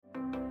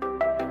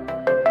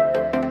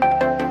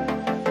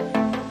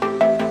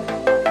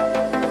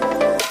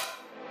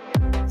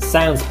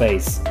Sound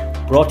Space,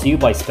 brought to you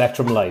by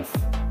Spectrum Life,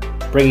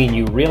 bringing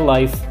you real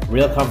life,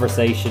 real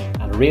conversation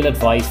and real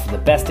advice from the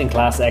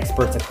best-in-class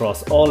experts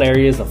across all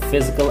areas of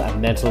physical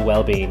and mental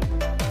well-being.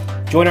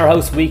 Join our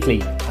hosts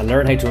weekly and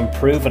learn how to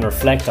improve and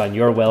reflect on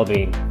your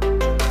well-being.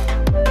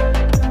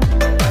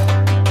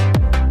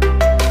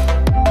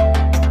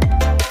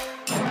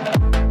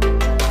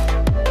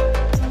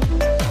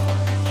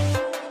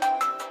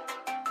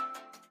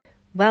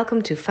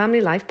 Welcome to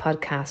Family Life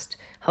Podcast,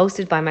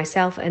 hosted by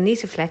myself,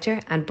 Anita Fletcher,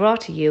 and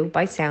brought to you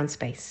by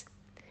Soundspace.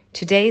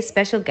 Today's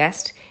special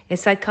guest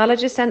is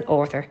psychologist and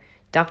author,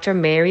 Dr.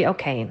 Mary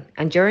O'Kane,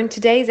 and during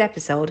today's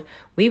episode,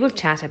 we will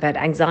chat about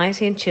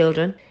anxiety in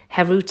children,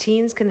 how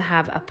routines can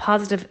have a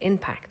positive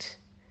impact,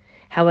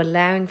 how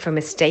allowing for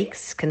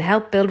mistakes can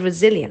help build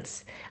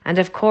resilience, and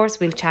of course,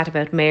 we'll chat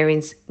about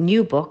Mary's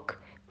new book,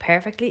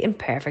 Perfectly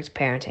Imperfect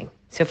Parenting.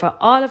 So for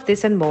all of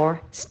this and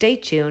more, stay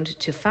tuned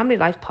to Family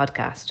Life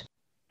Podcast.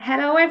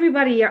 Hello,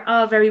 everybody. You're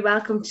all very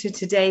welcome to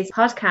today's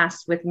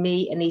podcast with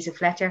me, Anita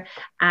Fletcher,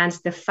 and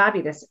the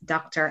fabulous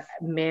Dr.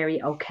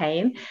 Mary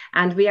O'Kane.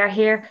 And we are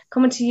here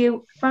coming to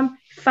you from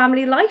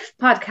Family Life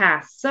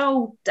Podcast.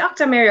 So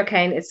Dr. Mary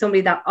O'Kane is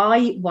somebody that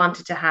I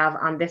wanted to have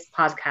on this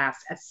podcast.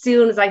 As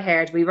soon as I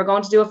heard we were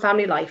going to do a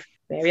family life,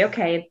 Mary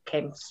O'Kane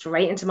came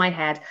straight into my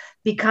head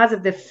because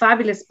of the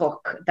fabulous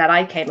book that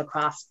I came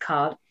across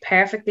called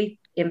Perfectly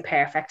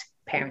Imperfect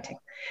Parenting.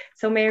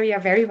 So Mary, you're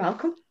very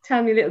welcome.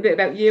 Tell me a little bit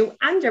about you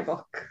and your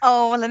book.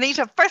 Oh, well,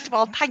 Anita, first of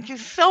all, thank you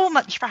so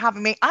much for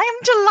having me. I am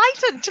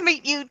delighted to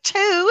meet you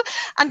too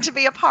and to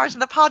be a part of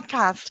the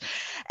podcast.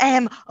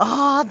 The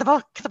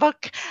book. The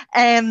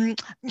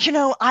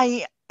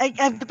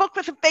book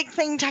was a big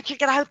thing to actually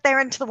get out there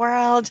into the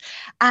world.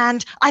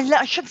 And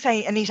I should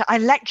say, Anita, I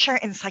lecture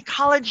in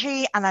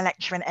psychology and I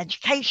lecture in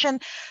education.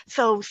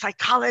 So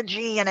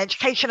psychology and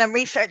education and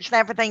research and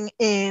everything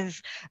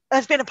has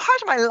been a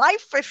part of my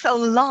life for so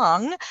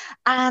long.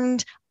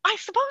 And I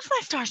suppose when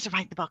I started to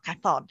write the book, I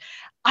thought,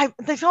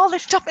 there's all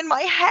this stuff in my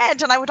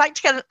head and I would like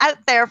to get it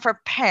out there for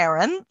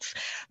parents.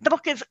 The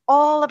book is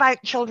all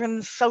about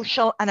children's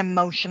social and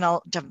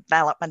emotional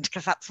development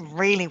because that's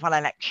really what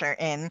I lecture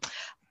in.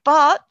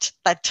 But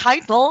the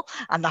title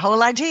and the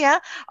whole idea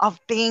of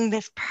being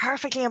this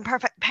perfectly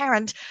imperfect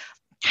parent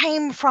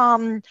came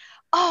from,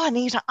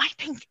 Anita, I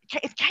think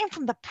it came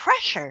from the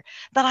pressure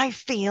that I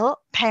feel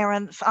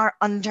parents are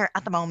under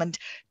at the moment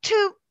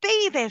to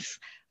be this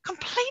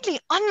completely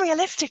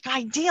unrealistic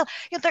ideal.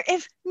 There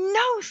is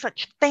no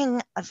such thing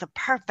as a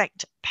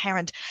perfect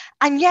parent.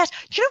 And yet,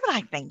 do you know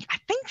what I think? I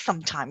think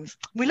sometimes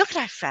we look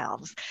at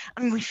ourselves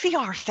and we see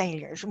our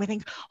failures and we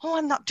think,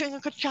 I'm not doing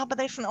a good job of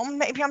this and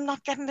maybe I'm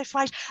not getting this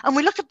right. And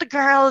we look at the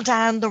girl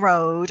down the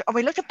road or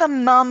we look at the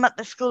mum at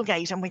the school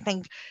gate and we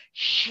think,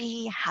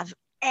 she has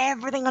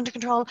everything under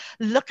control.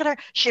 Look at her.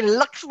 She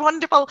looks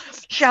wonderful.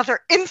 She has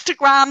her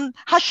Instagram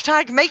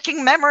hashtag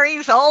making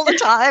memories all the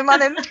time on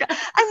Instagram.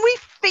 And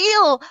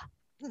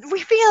we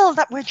feel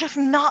that we're just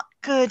not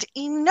good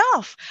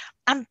enough.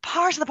 And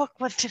part of the book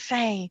was to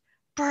say,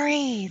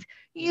 breathe.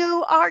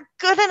 You are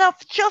good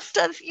enough just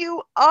as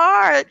you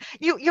are.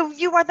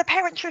 You are the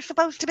parent you're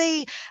supposed to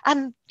be.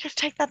 And just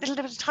take that little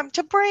bit of time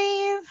to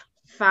breathe.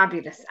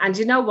 Fabulous. And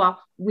you know what?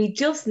 We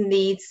just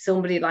need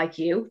somebody like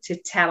you to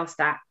tell us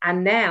that.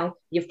 And now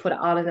you've put it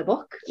all in a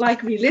book.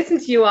 Like, we listen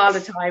to you all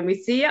the time. We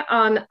see you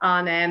on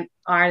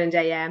Ireland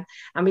AM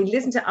and we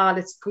listen to all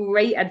this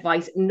great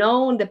advice,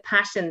 knowing the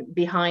passion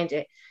behind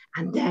it.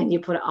 And then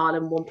you put it all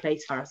in one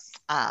place for us.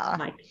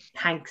 Like,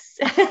 thanks.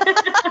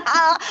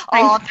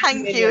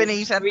 Thank you,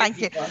 Anita. Really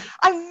thank you. Fun.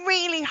 I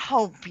really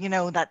hope,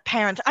 that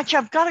parents, actually,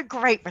 I've got a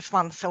great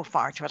response so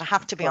far to it. I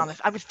have to be honest.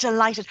 I was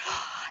delighted.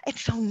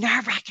 It's so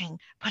nerve-wracking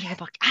putting a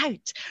book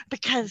out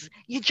because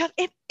it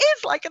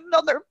is like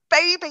another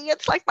baby.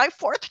 It's like my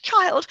fourth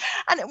child.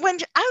 And it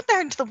went out there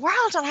into the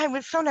world and I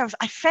was so nervous.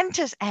 I sent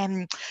it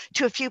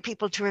to a few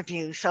people to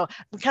review. So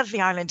because of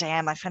the Ireland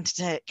AM, I sent it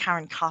to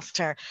Karen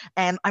Coster.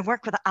 I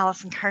work with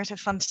Alison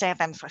Curtis on Today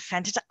FM, so I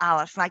sent it to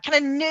Alice and I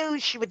kind of knew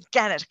she would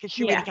get it because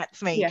she really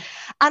gets me. Yeah.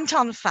 And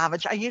Tom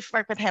Savage, I used to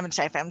work with him on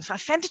Today FM, so I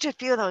sent it to a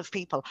few of those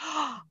people.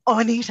 Oh,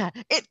 Anita,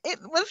 it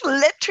was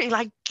literally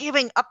like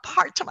giving a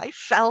part to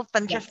myself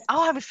and just,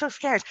 I was so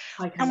scared.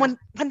 And when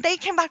they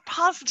came back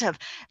positive,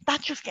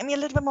 that just gave me a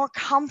little bit more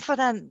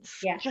confidence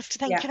just to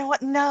think, you know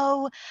what,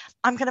 no,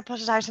 I'm going to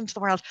put it out into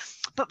the world.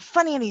 But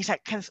funny, Anita,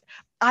 because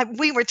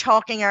we were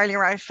talking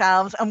earlier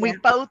ourselves and we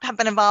both have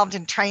been involved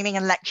in training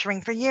and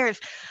lecturing for years.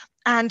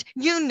 And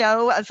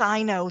as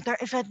I know, there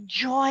is a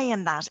joy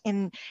in that,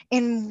 in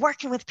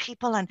working with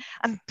people and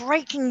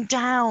breaking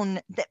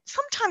down the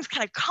sometimes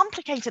kind of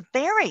complicated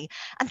theory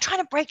and trying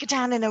to break it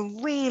down in a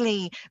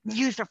really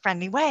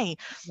user-friendly way.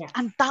 Yeah.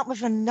 And that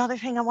was another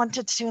thing I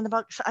wanted to do in the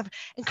book. So I've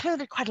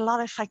included quite a lot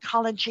of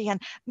psychology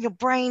and your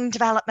brain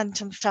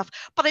development and stuff,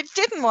 but I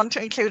didn't want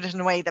to include it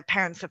in a way that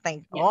parents would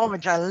think,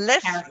 would you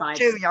listen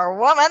to your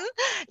woman?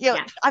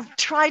 I've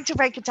tried to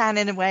break it down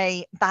in a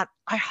way that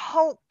I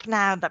hope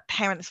now that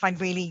parents find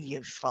really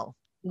useful.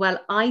 Well,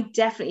 I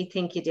definitely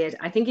think you did.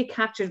 I think you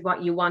captured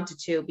what you wanted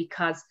to,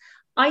 because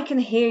I can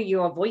hear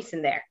your voice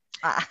in there.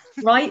 Ah.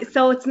 Right.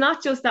 So it's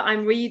not just that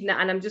I'm reading it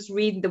and I'm just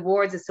reading the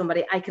words of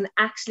somebody. I can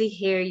actually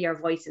hear your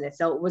voice in it.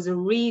 So it was a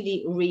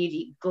really,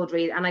 really good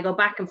read. And I go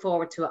back and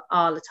forward to it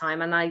all the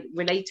time. And I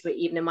relate to it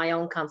even in my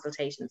own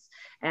consultations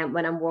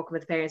when I'm working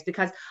with parents,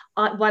 because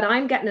what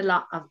I'm getting a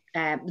lot of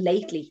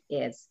lately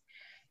is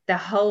the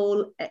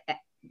whole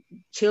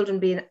children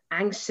being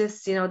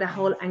anxious, the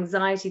whole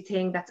anxiety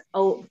thing that's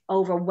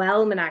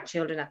overwhelming our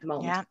children at the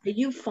moment. Yeah. Are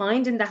you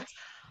finding that?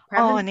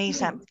 Oh,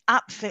 Anita,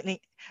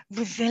 absolutely.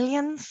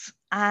 Resilience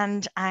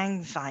and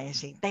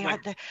anxiety. They're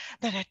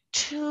the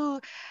two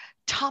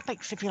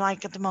topics, if you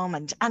like, at the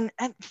moment. And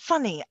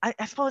funny,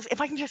 I suppose, if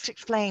I can just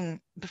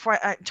explain before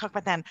I talk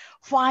about them,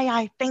 why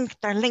I think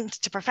they're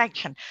linked to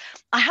perfection.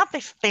 I have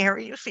this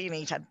theory, you see,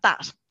 Anita,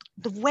 that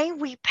the way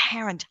we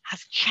parent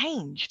has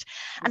changed.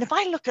 And if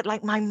I look at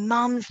like my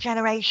mom's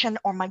generation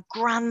or my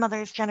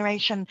grandmother's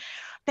generation,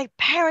 they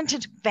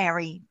parented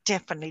very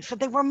differently. So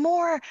they were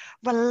more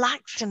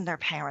relaxed in their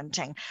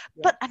parenting,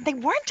 and they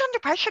weren't under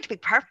pressure to be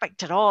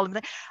perfect at all.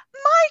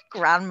 My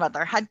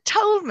grandmother had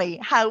told me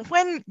how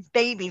when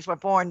babies were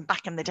born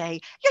back in the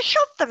day, you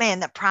shoved them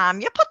in a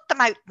pram, you put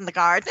them out in the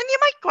garden, and you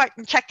might go out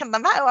and checking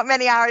them out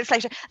many hours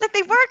later. That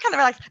they were kind of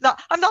like, no,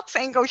 I'm not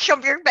saying go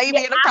shove your baby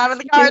in a pram in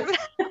the garden,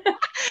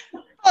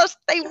 but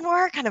they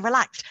were kind of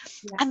relaxed.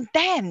 Yeah. And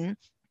then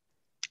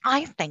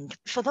I think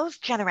for those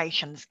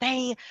generations,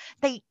 they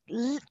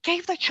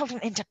gave their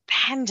children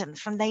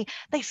independence and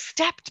they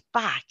stepped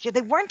back.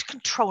 They weren't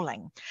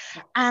controlling,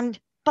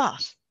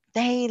 but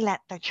they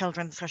let their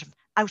children sort of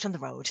out on the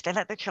road. They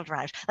let their children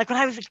out. Like when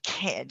I was a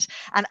kid,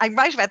 and I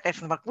write about this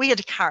in the book, we had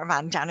a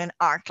caravan down in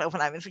Arklow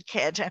when I was a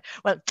kid.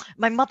 Well,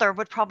 my mother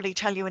would probably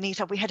tell you,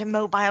 Anita, we had a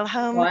mobile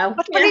home. Wow.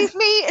 But believe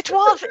me, it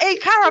was a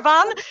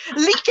caravan,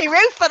 leaky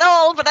roof and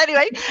all. But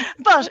anyway,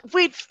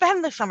 we'd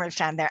spend the summers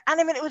down there. And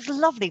I mean, it was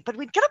lovely. But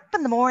we'd get up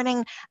in the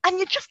morning and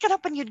you'd just get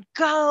up and you'd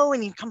go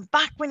and you'd come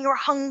back when you were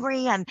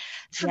hungry. And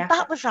so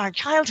that was our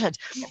childhood.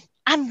 Yeah.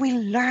 And we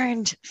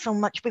learned so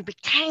much. We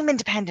became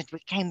independent, we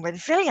became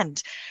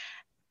resilient.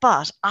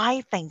 But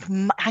I think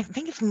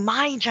it's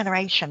my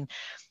generation,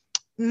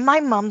 my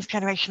mum's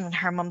generation and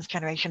her mum's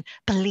generation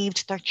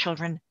believed their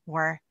children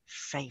were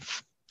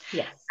safe.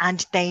 Yes.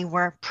 And they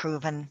were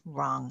proven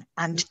wrong.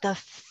 And the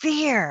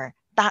fear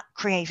that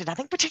created, I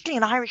think particularly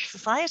in Irish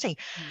society,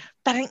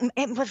 that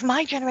it was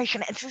my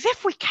generation. It's as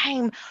if we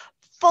came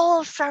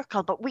full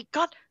circle, but we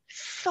got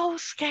so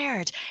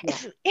scared. Yeah.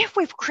 It's if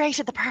we've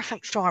created the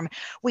perfect storm,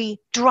 we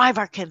drive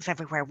our kids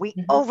everywhere, we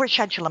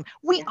overschedule them,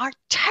 we are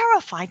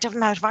terrified of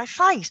them out of our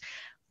sight.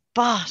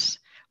 But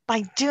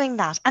by doing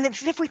that, and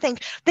it's as if we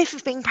think this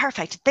is being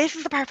perfect, this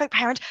is the perfect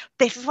parent,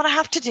 this is what I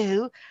have to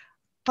do,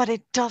 but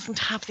it doesn't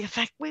have the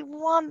effect we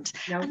want.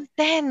 No. And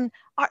then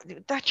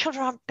their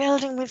children are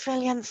building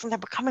resilience and they're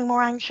becoming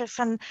more anxious.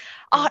 And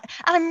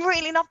I'm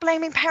really not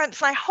blaming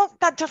parents. And I hope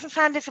that doesn't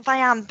sound as if I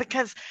am,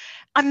 because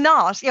I'm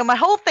not. My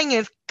whole thing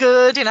is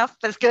good enough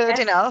is good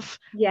enough.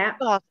 Yeah.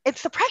 But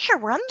it's the pressure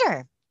we're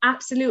under.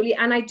 Absolutely.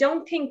 And I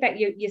don't think that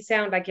you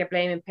sound like you're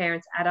blaming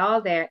parents at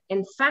all there.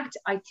 In fact,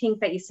 I think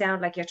that you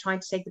sound like you're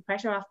trying to take the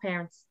pressure off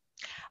parents.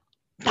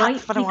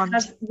 That's what I want.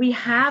 Because we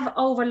have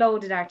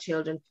overloaded our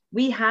children.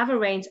 We have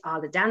arranged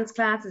all the dance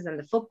classes and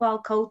the football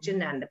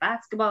coaching and the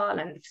basketball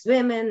and the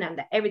swimming and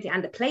the everything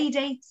and the play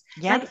dates.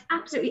 Like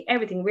absolutely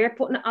everything. We're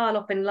putting it all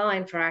up in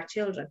line for our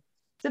children.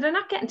 So they're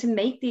not getting to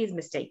make these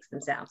mistakes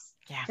themselves.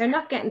 Yeah. They're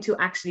not getting to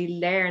actually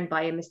learn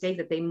by a mistake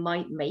that they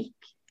might make.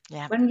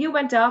 Yeah. When you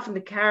went off in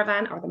the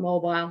caravan or the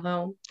mobile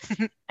home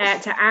to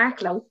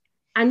Arklow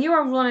and you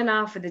were running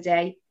off for the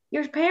day,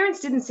 your parents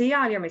didn't see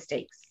all your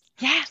mistakes.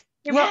 Yeah.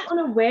 They were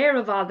unaware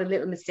of all the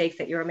little mistakes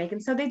that you were making,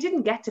 so they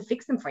didn't get to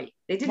fix them for you.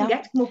 They didn't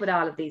get to come up with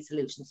all of these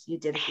solutions. You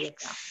did it for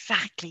yourself.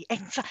 Exactly.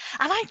 And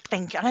I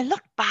think, and I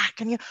look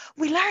back, and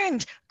we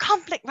learned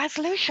conflict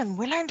resolution.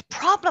 We learned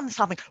problem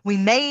solving. We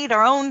made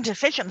our own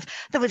decisions.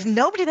 There was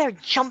nobody there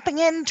jumping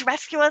in to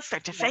rescue us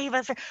or to save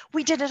us.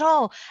 We did it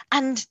all.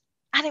 And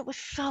it was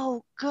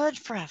so good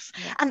for us.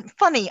 Yeah. And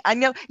funny, I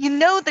know,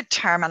 the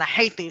term, and I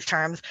hate these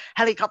terms,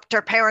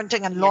 helicopter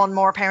parenting and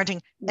lawnmower parenting.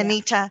 Yeah.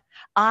 Anita,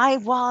 I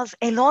was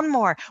a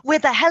lawnmower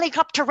with a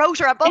helicopter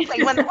rotor above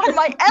me when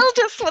my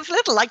eldest was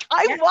little. Like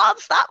I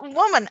was that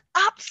woman,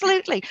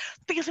 absolutely.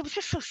 Because I was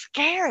just so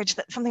scared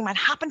that something might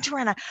happen to her.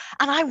 And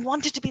I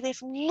wanted to be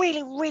this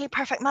really, really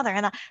perfect mother.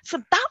 And so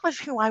that was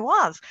who I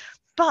was.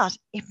 But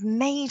it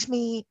made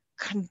me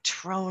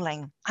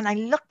controlling. And I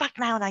look back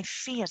now and I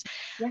see it.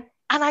 Yeah.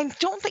 And I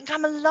don't think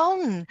I'm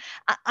alone.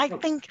 I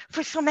think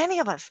for so many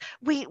of us,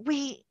 we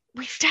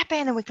step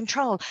in and we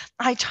control.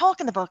 I talk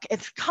in the book,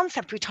 it's a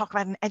concept we talk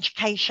about in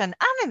education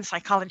and in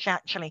psychology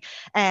actually,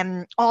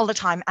 all the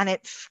time. And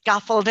it's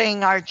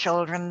scaffolding our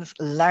children's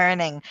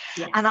learning.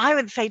 Yeah. And I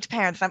would say to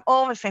parents, I'm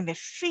always saying this,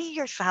 see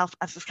yourself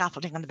as the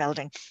scaffolding on the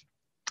building.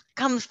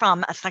 Comes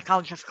from a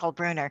psychologist called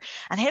Bruner,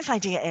 and his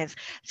idea is,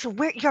 so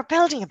you're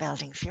building a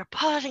building, so you're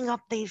putting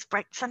up these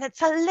bricks and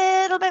it's a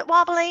little bit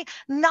wobbly,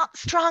 not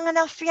strong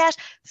enough yet.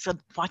 So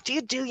what do?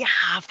 You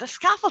have the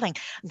scaffolding.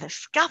 The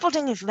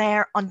scaffolding is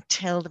there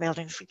until the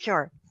building's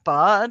secure.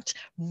 But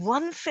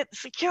once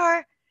it's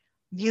secure,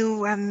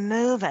 you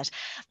remove it.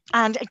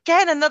 And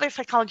again, another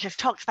psychologist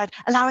talks about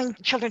allowing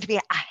children to be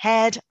a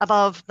head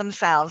above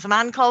themselves, a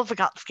man called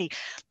Vygotsky.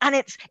 And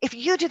it's, if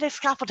you do this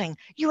scaffolding,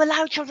 you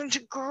allow children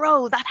to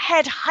grow that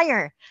head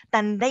higher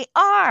than they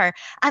are.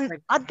 And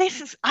this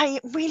is, I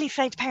really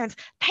say to parents,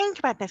 think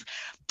about this.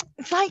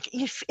 It's like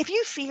if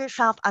you see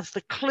yourself as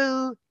the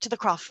clue to the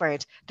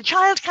crossword, the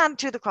child can't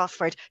do the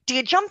crossword. Do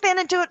you jump in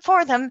and do it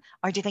for them?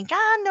 Or do you think,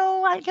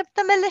 no, I'll give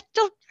them a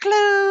little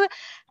clue?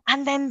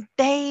 And then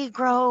they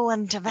grow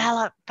and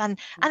develop, and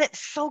it's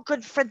so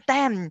good for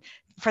them,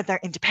 for their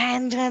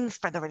independence,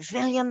 for their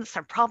resilience,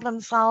 their problem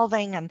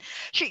solving. And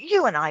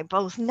you and I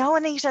both know,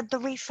 Anita, the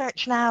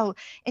research now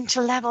into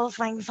levels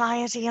of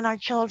anxiety in our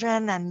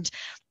children, and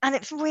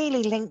it's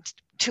really linked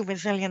to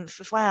resilience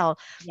as well.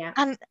 Yeah.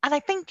 And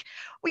I think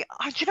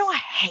I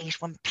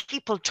hate when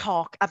people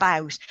talk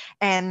about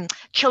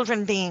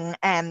children being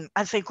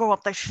as they grow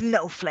up, they're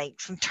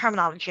snowflakes and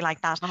terminology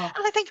like that. And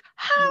I think,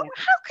 how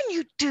can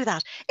you do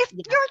that? If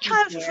your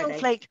child's a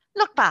snowflake,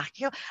 look back.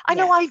 I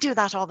know I do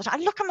that all the time.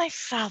 I look at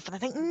myself and I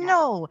think,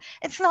 no,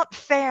 it's not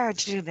fair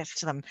to do this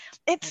to them.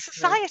 It's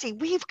society.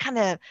 We've kind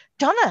of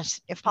done it,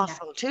 if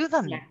possible, to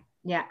them.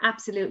 Yeah,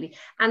 absolutely.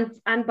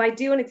 And by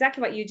doing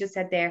exactly what you just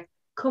said there,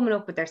 coming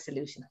up with their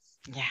solutions.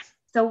 Yeah.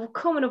 So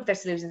coming up with their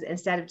solutions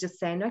instead of just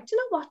saying, like, do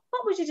you know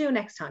what would you do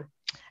next time?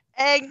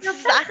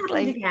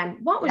 Exactly. Again,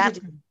 what would you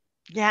do?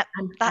 Yeah,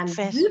 that's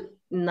it.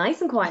 Nice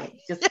and quiet.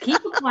 Just keep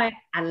it quiet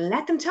and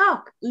let them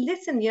talk.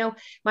 Listen,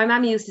 my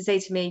mum used to say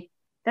to me,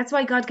 that's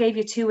why God gave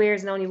you 2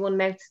 ears and only 1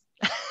 mouth.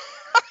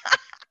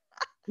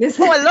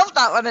 Listen, I love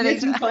that one,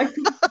 Anita.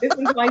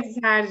 Listen twice as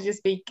hard as you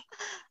speak.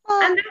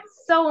 And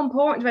that's so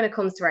important when it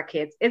comes to our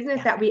kids, isn't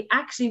it? That we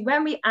actually,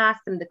 when we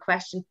ask them the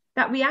question,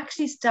 that we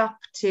actually stop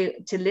to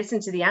listen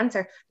to the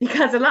answer,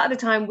 because a lot of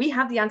the time we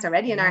have the answer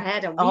ready in our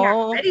head and we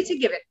are ready to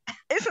give it.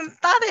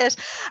 Isn't that it?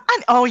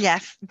 And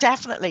yes,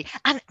 definitely.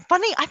 And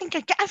funny, I think,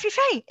 as you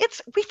say,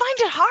 we find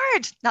it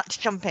hard not to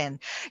jump in.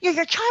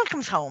 Your child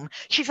comes home,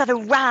 she's had a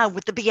row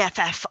with the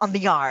BFF on the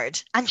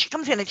yard, and she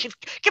comes in and she's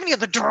giving you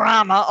the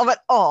drama of it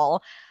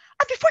all.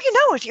 And before you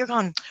know it, you're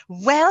going,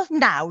 well,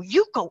 now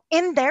you go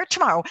in there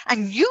tomorrow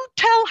and you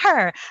tell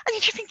her. And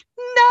you just think,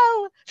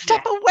 no,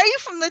 step away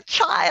from the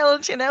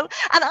child, And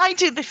I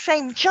do the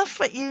same, just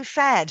what you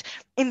said.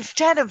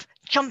 Instead of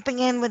jumping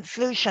in with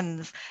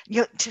solutions,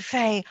 to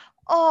say,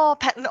 oh,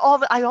 pet, and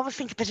I always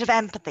think a bit of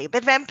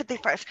empathy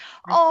first.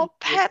 Oh,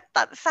 pet,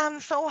 that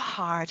sounds so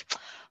hard.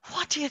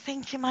 What do you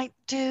think you might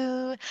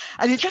do?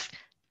 And you just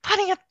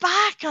putting it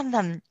back on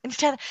them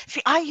instead.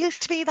 See, I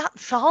used to be that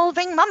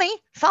solving mummy,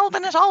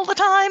 solving it all the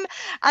time.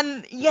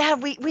 And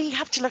we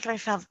have to look at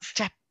ourselves,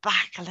 step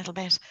back a little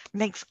bit.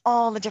 Makes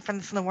all the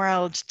difference in the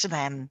world to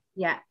them.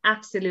 Yeah,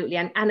 absolutely.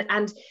 And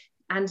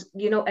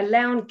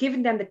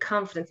giving them the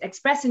confidence,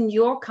 expressing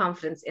your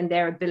confidence in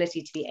their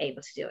ability to be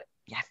able to do it.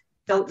 Yeah.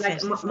 So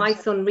my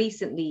son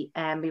recently,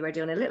 we were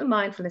doing a little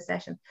mindfulness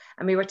session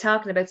and we were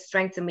talking about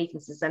strengths and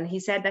weaknesses. And he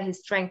said that his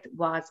strength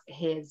was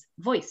his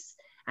voice.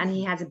 And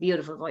he has a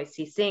beautiful voice.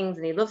 He sings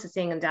and he loves to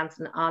sing and dance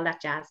and all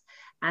that jazz.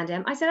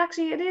 And I said,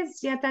 actually, it is.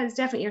 Yeah, that is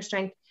definitely your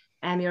strength.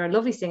 You're a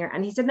lovely singer.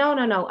 And he said,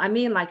 no. I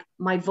mean, like,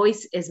 my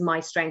voice is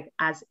my strength.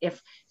 As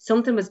if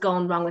something was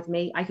going wrong with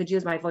me, I could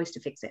use my voice to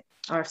fix it.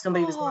 Or if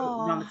somebody was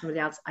wrong with somebody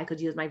else, I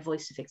could use my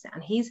voice to fix it.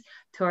 And he's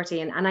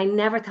 13. And I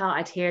never thought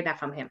I'd hear that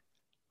from him.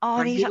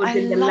 Oh, he would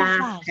be the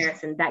last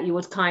person that you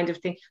would kind of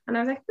think. And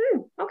I was like,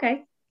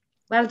 okay,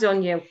 well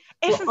done, you.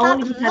 But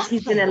only because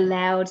he's been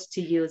allowed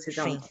to use his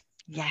own.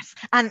 Yes,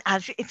 and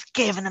as it's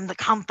given him the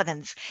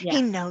confidence,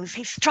 he knows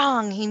he's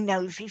strong, he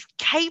knows he's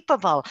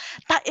capable.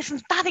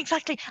 Isn't that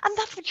exactly, and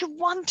that's what you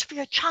want for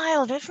your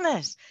child, isn't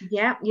it?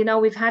 Yeah,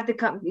 we've had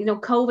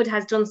COVID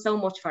has done so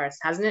much for us,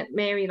 hasn't it,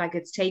 Mary? Like,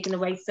 it's taken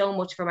away so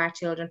much from our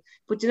children,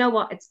 but you know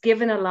what? It's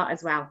given a lot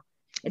as well.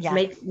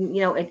 It's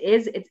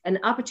it's an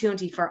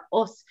opportunity for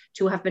us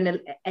to have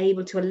been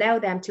able to allow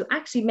them to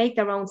actually make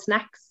their own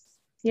snacks.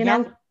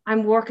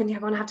 I'm working,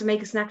 you're going to have to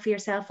make a snack for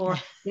yourself, or,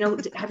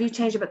 have you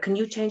changed your bed? Can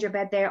you change your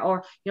bed there?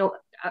 Or,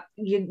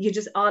 you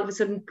just all of a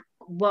sudden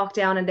walk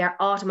down and they're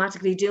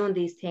automatically doing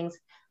these things.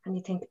 And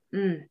you think,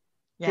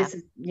 this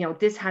is,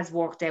 this has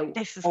worked out.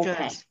 This is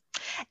okay.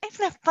 Good.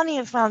 Isn't it funny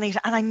as well, Anita?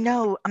 And I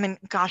know,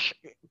 gosh,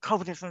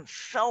 COVID has been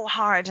so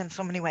hard in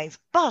so many ways,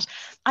 but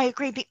I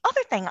agree. The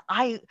other thing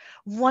I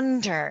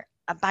wonder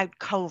about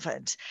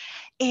COVID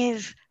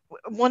is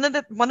one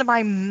of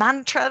my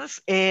mantras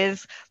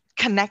is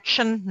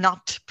connection,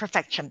 not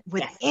perfection.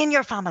 Within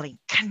your family,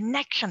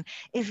 connection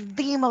is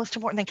the most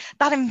important thing.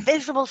 That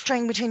invisible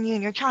string between you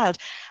and your child.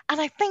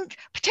 And I think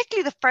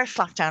particularly the first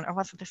lockdown, or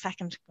was it the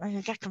second?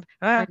 You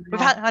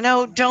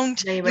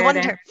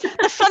wonder.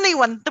 The sunny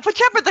one,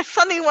 whichever the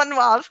sunny one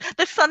was,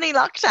 the sunny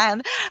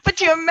lockdown. But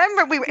do you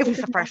remember it was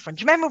the first one.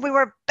 Do you remember we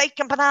were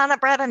baking banana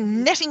bread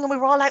and knitting, and we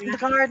were all out in the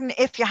garden,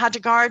 if you had a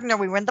garden, or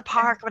we were in the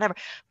park or whatever.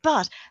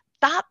 But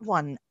that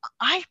one,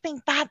 I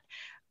think that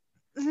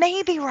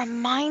maybe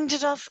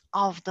reminded us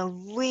of the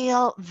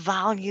real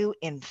value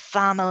in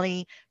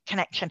family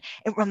connection.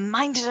 It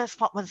reminded us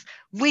what was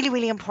really,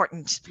 really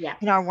important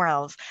in our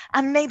worlds.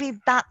 And maybe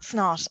that's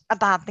not a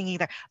bad thing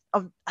either.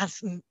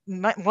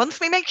 Once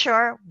we make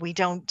sure we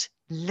don't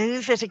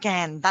lose it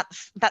again,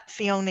 that's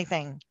the only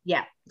thing.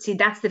 Yeah. See,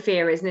 that's the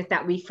fear, isn't it?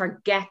 That we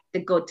forget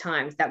the good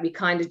times, that we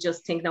kind of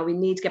just think, no, we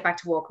need to get back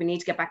to work, we need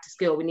to get back to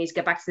school, we need to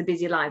get back to the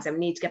busy lives, and we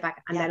need to get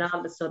back. And then all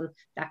of a sudden,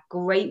 that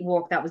great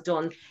work that was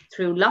done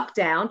through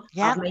lockdown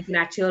of making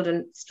our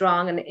children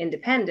strong and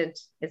independent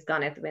is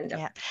gone out the window.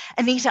 Yeah.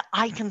 Anita,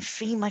 I can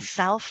see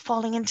myself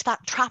falling into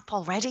that trap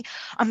already.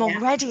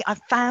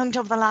 I've found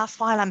over the last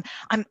while,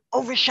 I'm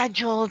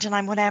overscheduled and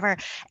I'm whatever.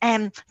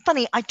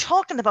 Funny, I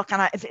talk in the book,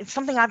 and it's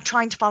something I'm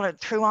trying to follow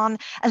through on.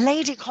 A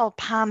lady called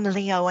Pam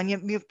Leo, and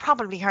you've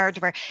probably heard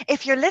of her.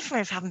 If your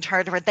listeners haven't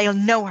heard of her, they'll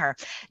know her.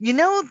 You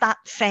know that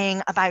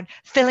saying about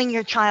filling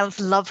your child's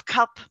love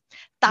cup?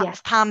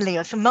 That's Pam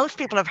Leo. So most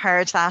people have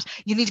heard that.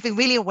 You need to be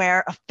really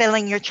aware of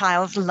filling your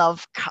child's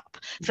love cup.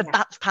 So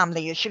that's Pam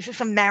Leo. She's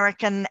this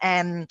American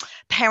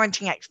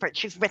parenting expert.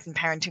 She's written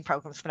parenting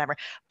programs, whatever.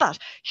 But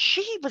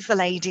she was the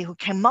lady who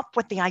came up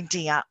with the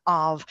idea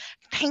of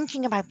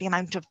thinking about the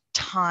amount of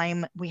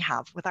time we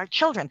have with our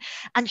children.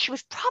 And she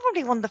was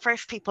probably one of the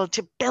first people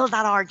to build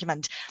that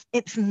argument.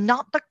 It's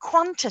not the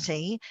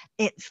quantity,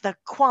 it's the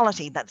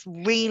quality that's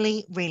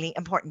really, really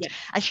important.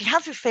 And she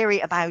has this theory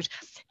about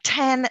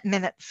 10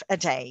 minutes a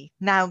day.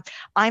 Now,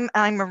 I'm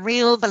a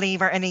real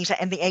believer,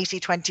 Anita, in the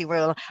 80-20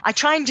 rule. I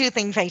try and do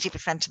things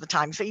 80% of the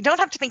time. So you don't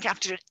have to think you have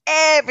to do it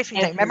every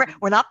single day. Remember,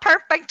 we're not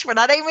perfect. We're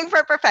not aiming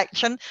for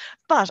perfection.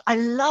 But I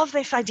love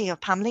this idea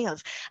of Pam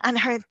Leo's. And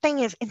her thing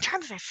is, in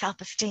terms of their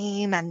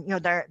self-esteem and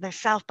their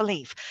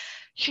self-belief,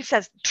 she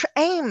says,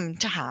 aim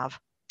to have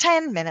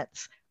 10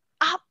 minutes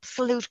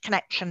absolute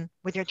connection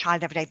with your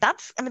child every day.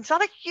 It's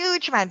not a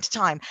huge amount of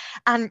time.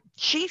 And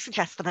she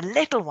suggests for the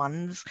little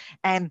ones,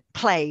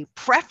 play,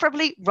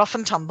 preferably rough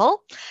and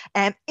tumble.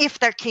 If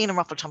they're keen on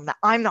rough and tumble. Now,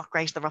 I'm not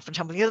great at the rough and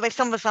tumble. The way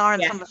some of us are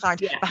and some of us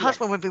aren't. My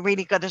husband would be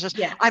really good at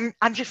it.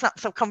 I'm just not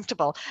so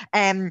comfortable.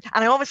 And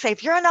I always say,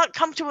 if you're not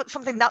comfortable with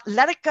something,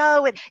 let it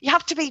go. You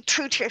have to be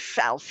true to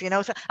yourself,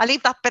 So I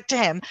leave that bit to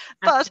him.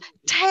 But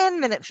 10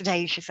 minutes a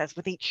day, she says,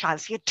 with each child.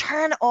 So you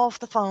turn off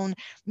the phone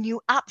and you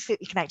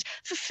absolutely connect.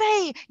 So say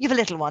you have a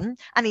little one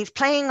and he's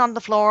playing on the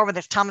floor with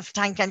his Thomas the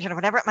Tank Engine or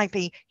whatever it might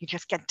be, you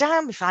just get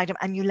down beside him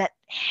and you let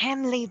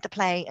him lead the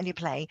play and you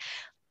play.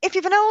 If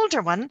you have an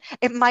older one,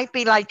 it might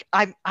be like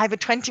I have a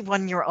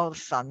 21-year-old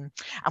son.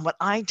 And what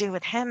I do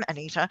with him,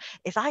 Anita,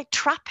 is I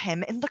trap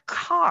him in the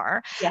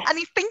car and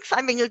he thinks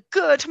I'm being a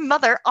good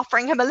mother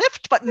offering him a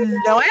lift. But no,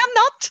 I am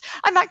not.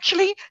 I'm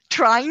actually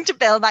trying to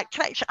build that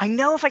connection. I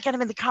know if I get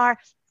him in the car,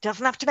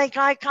 doesn't have to make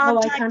eye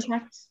contact.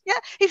 Yeah,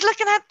 he's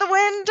looking out the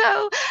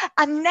window.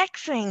 And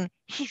next thing,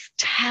 he's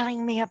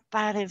telling me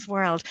about his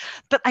world.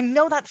 But I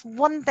know that's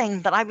one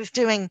thing that I was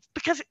doing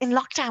because in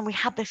lockdown we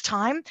had this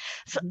time.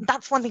 So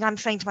that's one thing I'm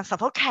saying to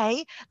myself,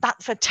 okay,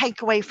 that's a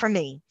takeaway for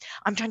me.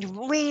 I'm trying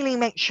to really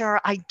make sure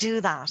I do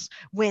that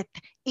with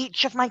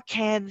each of my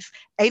kids.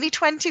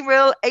 80-20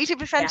 rule,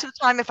 80% of the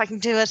time, if I can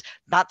do it,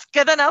 that's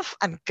good enough.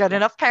 And good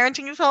enough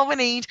parenting is all we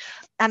need.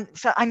 And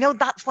so I know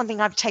that's one thing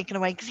I've taken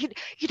away because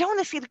you don't want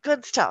to see the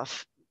good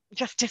stuff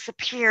just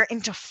disappear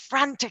into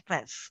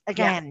franticness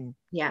again.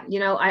 Yeah.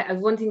 I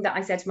one thing that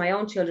I said to my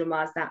own children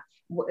was that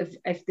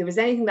if there was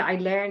anything that I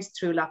learned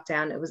through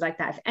lockdown, it was like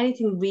that. If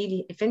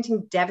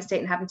anything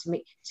devastating happened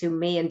to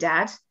me and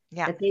Dad,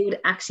 that they would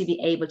actually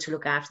be able to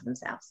look after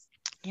themselves.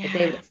 That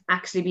they would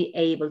actually be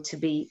able to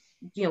be,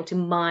 to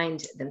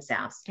mind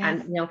themselves.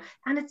 And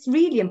it's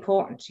really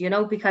important,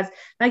 because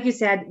like you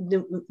said,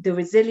 the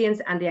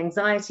resilience and the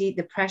anxiety,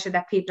 the pressure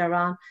that people are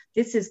on,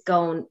 this is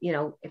going,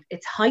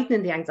 it's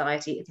heightening the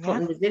anxiety. It's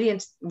putting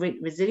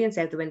resilience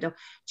out the window.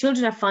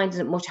 Children are finding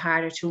it much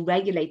harder to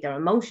regulate their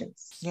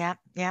emotions. Yeah.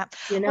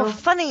 Well,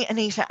 funny,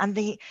 Anita, and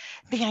the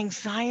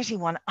anxiety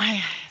one,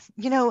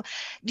 do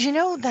you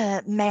know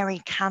the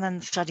Mary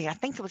Cannon study? I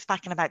think it was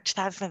back in about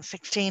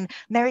 2016.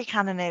 Mary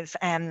Cannon is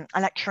a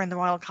lecturer in the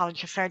Royal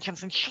College of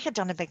Surgeons, and she had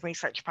done a big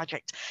research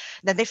project.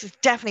 Now, this is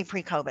definitely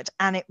pre-COVID,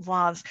 and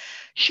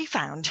she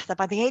found that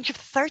by the age of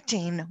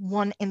 13,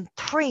 1 in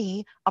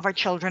 3 of our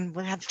children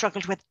had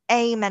struggled with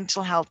a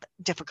mental health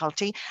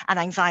difficulty, and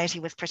anxiety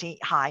was pretty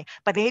high.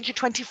 By the age of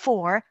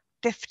 24,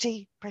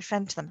 50%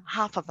 of them,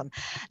 half of them.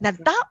 Now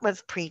that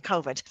was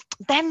pre-COVID.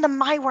 Then the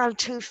My World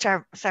 2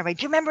 survey,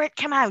 do you remember it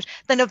came out?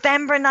 The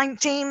November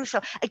 19,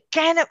 so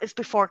again, it was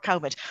before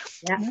COVID.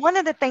 One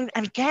of the things,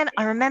 and again,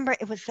 I remember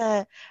it was,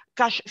 so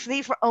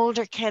these were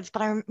older kids,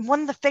 but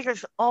one of the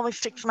figures that always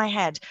sticks in my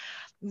head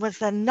was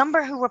the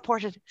number who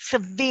reported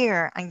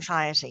severe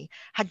anxiety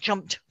had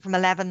jumped from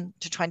 11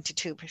 to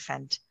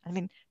 22%.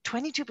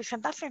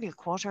 22%, that's nearly a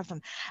quarter of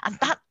them. And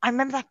I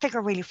remember that figure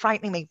really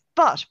frightening me.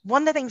 But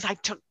one of the things I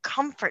took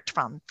comfort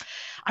from,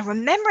 I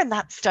remember in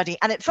that study,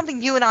 and it's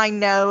something you and I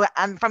know,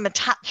 and from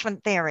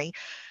attachment theory,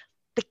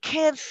 the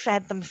kids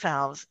said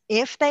themselves,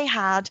 if they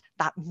had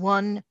that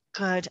one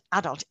good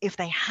adult, if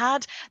they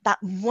had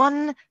that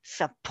one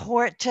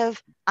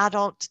supportive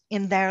adult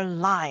in their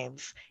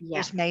lives,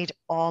 it made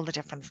all the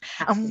difference.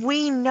 Absolutely. And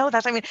we know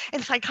that. I mean,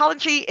 in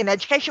psychology, in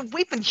education,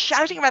 we've been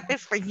shouting about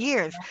this for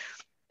years.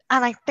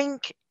 And I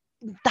think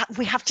that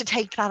we have to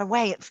take that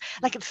away. It's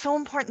like, it's so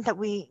important that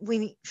we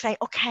say,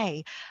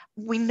 okay,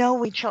 we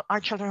know our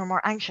children are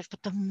more anxious,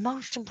 but the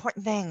most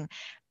important thing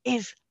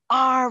is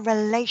our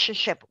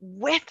relationship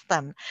with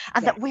them,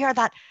 and that we are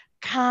that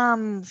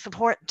calm,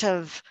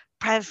 supportive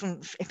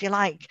presence, if you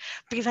like.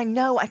 Because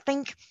I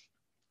think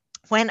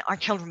when our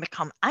children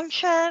become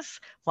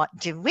anxious, what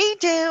do?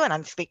 And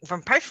I'm speaking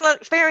from personal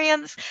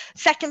experience.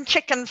 Second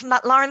chicken from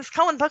that Lawrence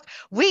Cohen book.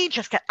 We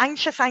just get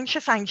anxious,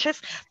 anxious, anxious.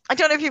 I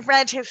don't know if you've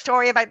read his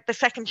story about the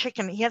second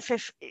chicken. He has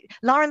this,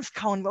 Lawrence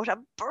Cohen wrote a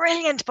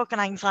brilliant book on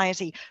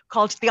anxiety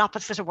called The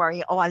Opposite of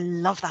Worry. Oh, I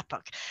love that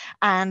book.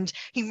 And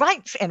he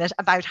writes in it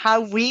about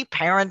how we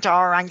parent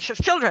our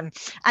anxious children.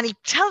 And he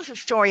tells a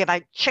story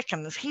about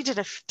chickens. He did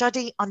a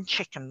study on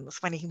chickens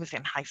when he was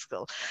in high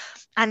school.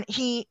 And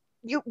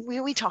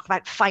we talk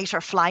about fight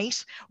or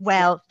flight.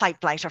 Well, fight,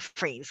 flight, or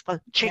freeze.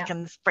 Well,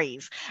 chickens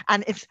freeze.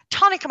 And it's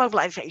tonic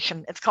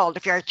immobilization, it's called,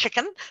 if you're a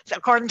chicken, so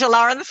according to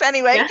Lawrence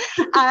anyway.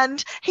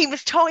 And he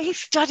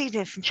studied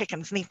this in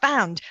chickens, and he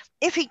found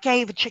if he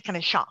gave a chicken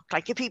a shock,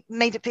 like if he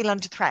made it feel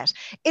under threat,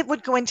 it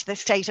would go into the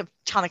state of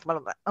tonic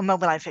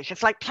immobilization.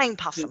 It's like playing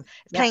possum,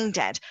 it's playing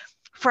dead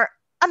for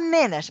a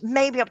minute,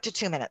 maybe up to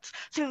 2 minutes.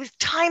 So he was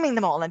timing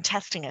them all and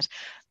testing it.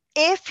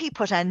 If he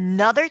put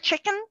another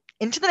chicken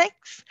into the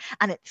mix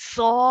and it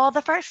saw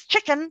the first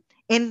chicken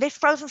in this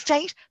frozen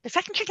state, the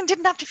second chicken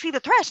didn't have to see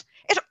the threat.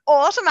 It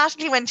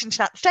automatically went into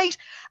that state,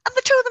 and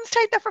the two of them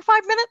stayed there for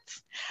 5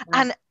 minutes.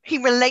 And he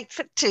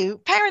relates it to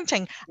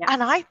parenting.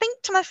 And I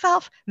think to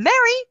myself, Mary,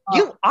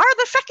 you are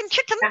the second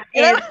chicken. That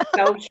is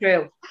so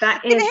true.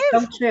 That is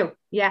so true.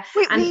 Yeah.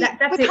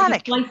 That's it.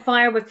 Panic. You fight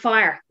fire with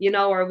fire,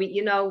 or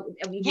we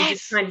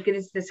just trying to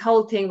get this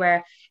whole thing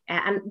where,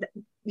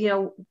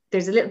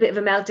 there's a little bit of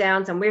a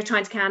meltdown, and we're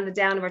trying to calm them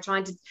down, and we're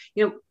trying to,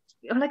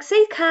 like,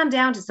 say calm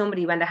down to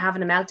somebody when they're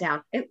having a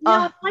meltdown. It's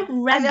like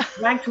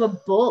rag to a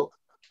bull,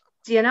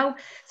 so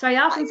I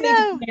often say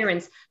to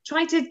parents,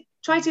 try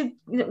to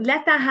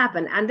let that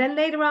happen, and then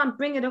later on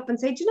bring it up and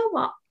say, do you know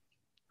what,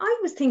 I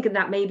was thinking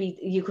that maybe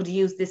you could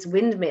use this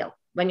windmill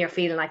when you're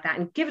feeling like that,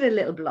 and give it a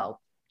little blow,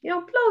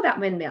 blow that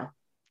windmill.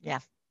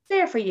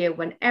 There for you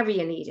whenever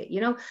you need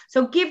it,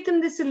 so give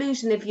them the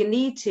solution if you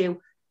need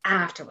to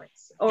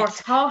afterwards, or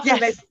talk about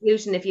the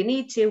solution if you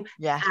need to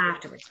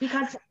afterwards,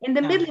 because in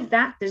the middle of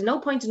that, there's no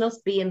point in us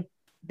being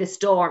the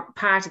storm,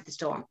 part of the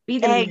storm.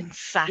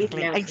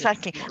 Exactly.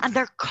 And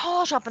they're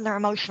caught up in their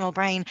emotional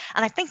brain.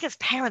 And I think as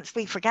parents,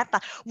 we forget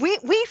that. We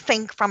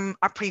think from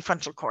our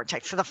prefrontal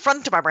cortex, so the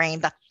front of our brain,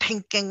 the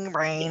thinking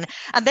brain.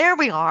 And there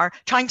we are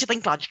trying to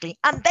think logically.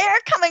 And they're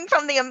coming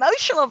from the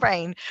emotional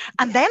brain.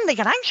 And then they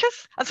get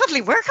anxious. And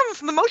suddenly we're coming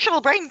from the emotional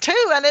brain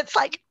too. And it's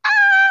like,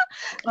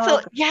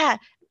 So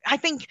I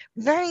think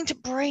learning to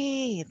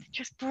breathe,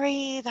 just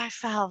breathe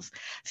ourselves,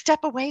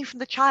 step away from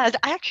the child.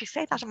 I actually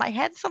say that in my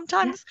head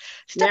sometimes.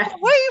 Step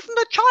away from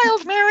the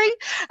child, Mary,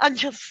 and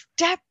just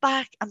step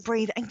back and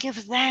breathe and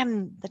give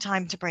them the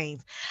time to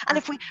breathe. And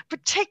if we,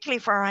 particularly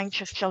for our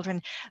anxious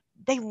children,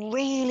 they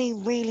really,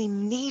 really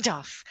need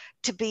us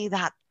to be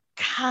that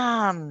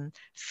calm,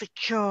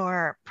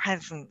 secure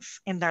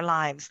presence in their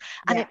lives.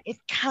 And it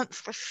counts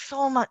for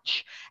so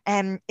much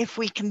if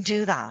we can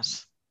do that.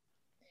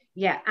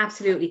 Yeah,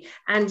 absolutely.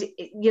 And,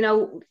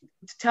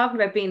 talking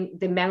about being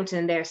the mountain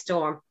in their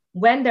storm,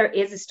 when there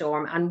is a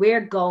storm and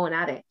we're going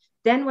at it,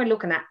 then we're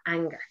looking at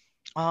anger.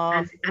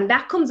 And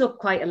that comes up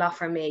quite a lot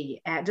for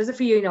me. Does it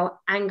for you,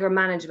 anger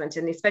management,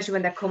 and especially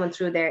when they're coming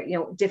through their,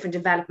 different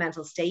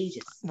developmental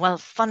stages? Well,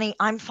 funny,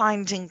 I'm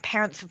finding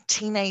parents of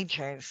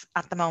teenagers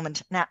at the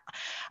moment. Now,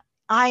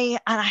 I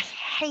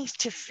hate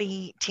to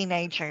see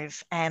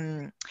teenagers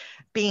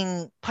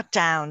being put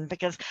down,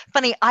 because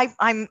funny,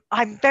 I'm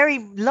very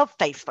love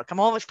Facebook. I'm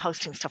always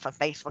posting stuff on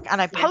Facebook,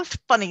 and I post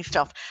funny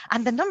stuff,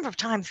 and the number of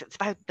times it's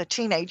about the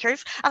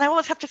teenagers, and I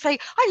always have to say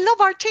I love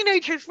our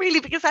teenagers,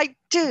 really, because I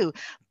do.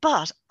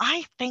 But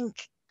I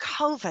think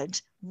COVID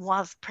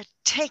was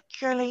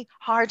particularly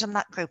hard on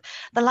that group.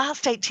 The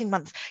last 18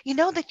 months,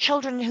 the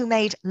children who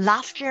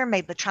last year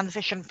made the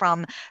transition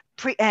from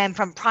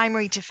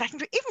primary to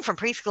secondary, even from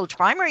preschool to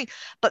primary,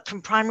 but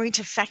from primary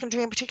to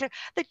secondary in particular,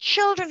 the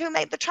children who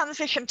made the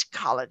transition to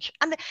college,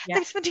 and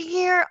they spent a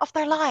year of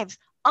their lives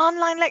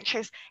online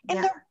lectures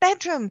in their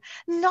bedroom,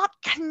 not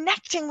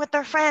connecting with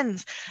their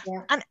friends.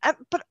 And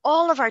but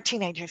all of our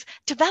teenagers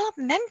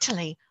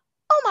developmentally,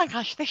 oh my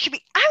gosh, they should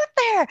be out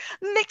there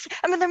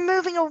they're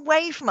moving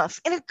away from us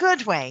in a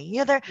good way.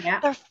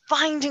 They're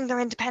finding their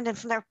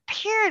independence, and their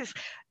peers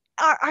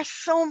are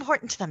so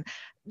important to them.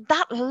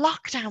 That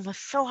lockdown was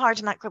so hard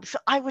in that group. So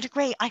I would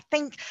agree. I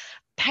think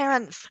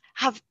parents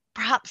have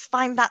perhaps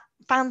found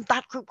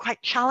that group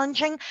quite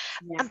challenging.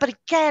 But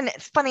again,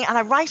 it's funny, and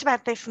I write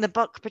about this in the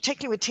book,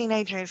 particularly with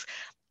teenagers,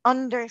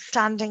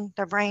 understanding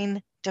their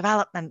brain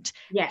development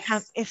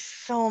Yes. is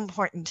so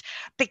important,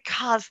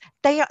 because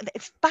being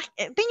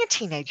a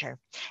teenager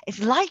is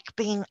like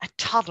being a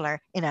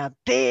toddler in a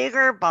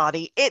bigger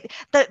body.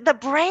 The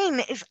brain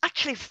is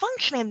actually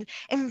functioning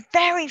in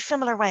very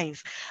similar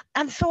ways,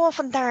 and so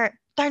often they're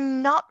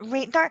not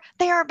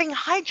they are being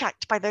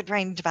hijacked by their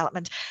brain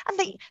development, and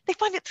they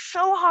find it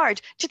so hard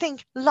to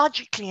think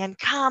logically and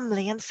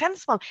calmly and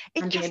sensible.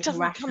 It And just being to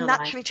doesn't come rationalize.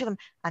 naturally to them.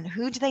 And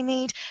who do they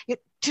need?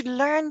 To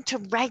learn to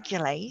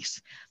regulate,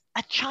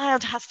 a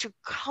child has to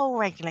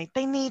co-regulate.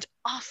 They need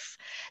us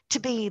to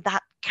be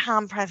that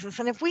calm presence.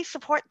 And if we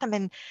support them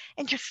in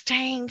just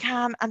staying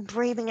calm and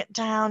breathing it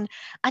down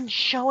and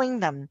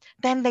showing them,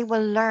 then they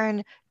will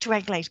learn to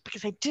regulate,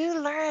 because they do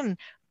learn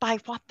by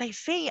what they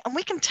see. And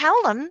we can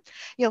tell them,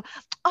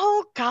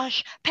 oh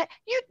gosh,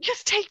 you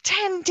just take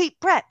 10 deep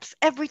breaths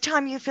every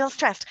time you feel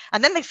stressed.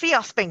 And then they see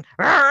us being,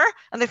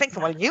 and they think,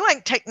 well, you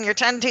ain't taking your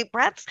 10 deep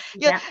breaths.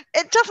 Yeah.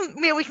 It doesn't,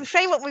 we can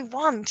say what we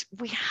want.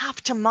 We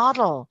have to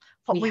model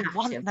what we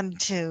want to. them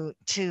to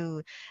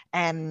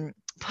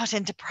put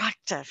into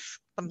practice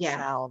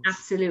themselves. Yeah,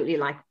 absolutely.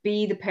 Like,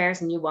 be the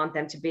person you want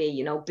them to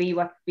be,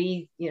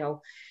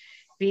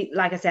 be,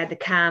 like I said, the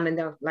calm,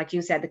 and like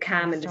you said, the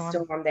calm and the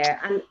storm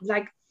there. And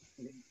like,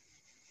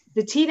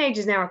 the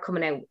teenagers now are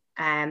coming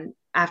out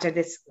after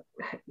this,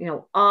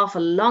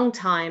 awful long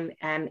time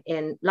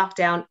in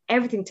lockdown,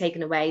 everything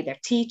taken away, their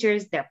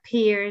teachers, their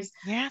peers,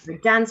 their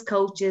dance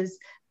coaches,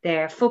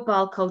 their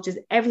football coaches,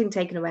 everything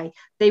taken away.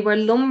 They were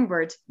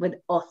lumbered with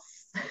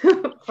us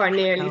for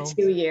nearly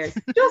 2 years.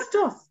 Just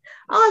us.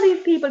 All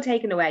these people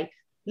taken away,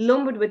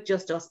 lumbered with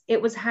just us.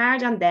 It was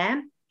hard on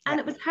them, and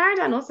it was hard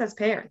on us as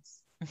parents.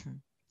 Mm-hmm.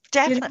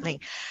 Definitely.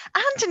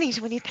 And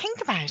Anita, when you think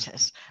about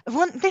it,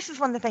 this is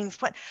one of the things,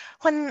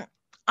 when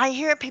I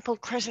hear people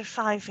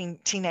criticizing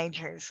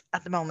teenagers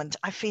at the moment,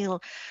 I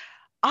feel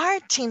our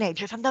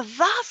teenagers, and the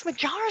vast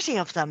majority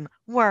of them,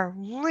 were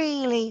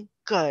really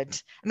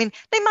good. I mean,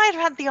 they might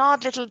have had the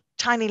odd little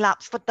tiny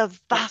lapse, but the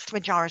vast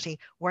majority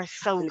were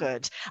so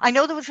good. I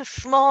know there was a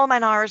small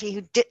minority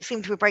who did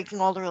seem to be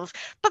breaking all the rules,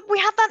 but we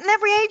had that in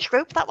every age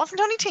group. That wasn't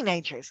only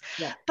teenagers.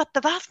 But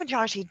the vast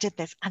majority did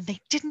this, and they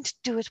didn't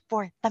do it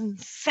for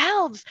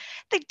themselves.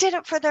 They did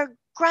it for their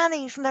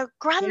grannies and their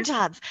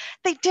granddads.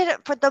 They did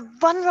it for the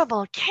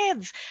vulnerable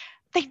kids.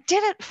 They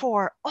did it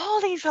for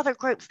all these other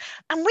groups,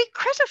 and we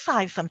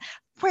criticize them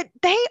where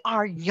they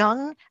are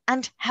young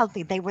and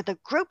healthy. They were the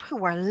group who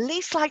were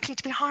least likely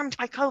to be harmed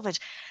by COVID,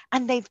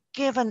 and they've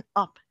given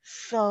up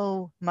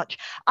so much.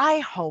 I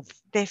hope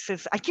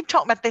I keep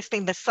talking about this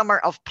being the summer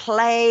of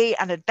play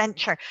and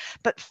adventure,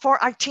 but for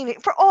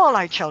all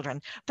our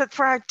children, but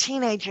for our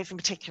teenagers in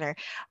particular,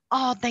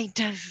 they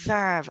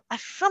deserve a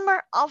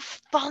summer of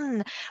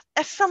fun,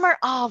 a summer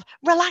of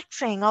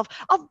relaxing, of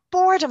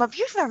boredom, of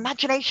using their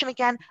imagination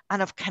again,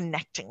 and of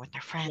connecting with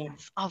their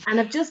friends. And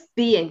of just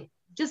being.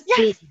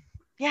 Being.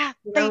 Yeah,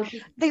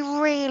 they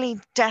really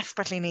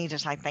desperately need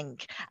it, I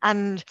think.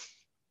 And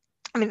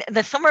I mean,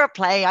 the summer of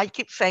play, I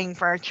keep saying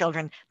for our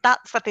children,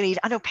 that's what they need.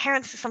 I know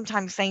parents are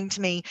sometimes saying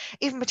to me,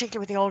 even particularly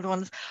with the older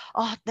ones,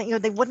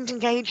 they wouldn't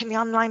engage in the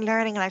online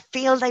learning, and I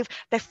feel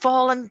they've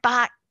fallen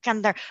back,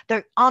 and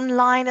they're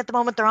online at the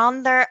moment. They're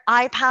on their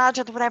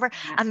iPad or whatever,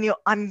 and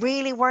I'm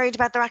really worried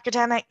about their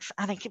academics.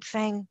 And I keep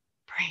saying,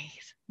 breathe,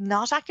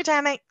 not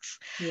academics.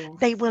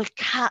 They will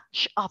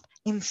catch up.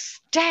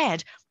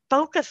 Instead,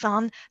 focus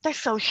on their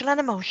social and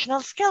emotional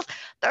skills,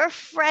 their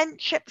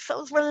friendships,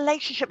 those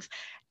relationships.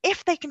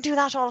 If they can do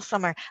that all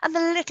summer. And the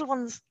little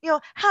ones,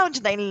 how do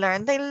they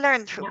learn? They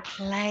learn through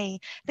play.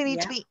 They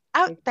need to be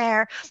out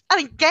there.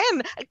 And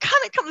again, it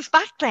kind of comes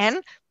back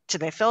then to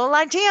this whole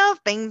idea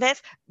of being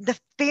the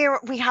fear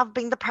we have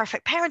being the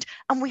perfect parent,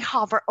 and we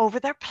hover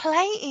over their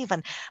play even.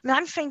 I mean,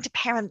 I'm saying to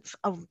parents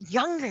of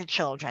younger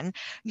children,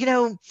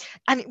 and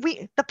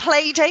the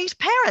play date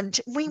parent,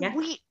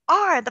 we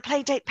are the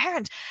play date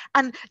parent.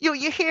 And you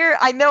hear,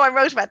 I know I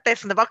wrote about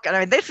this in the book, and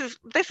I mean, this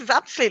is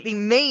absolutely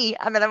me.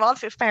 I mean, I'm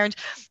also a parent,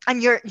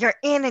 and you're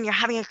in and you're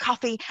having a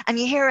coffee, and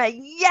you hear a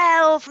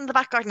yell from the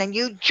back garden, and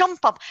you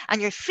jump up,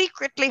 and you're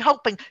secretly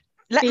hoping,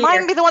 let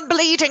mine be the one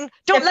bleeding.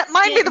 Don't let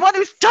mine be the one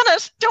who's done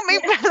it.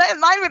 Let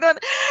mine be the one.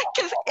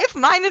 Because if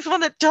mine is the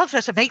one that does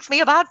it, it makes me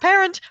a bad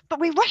parent.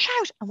 But we rush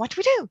out, and what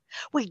do?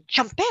 We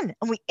jump in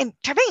and we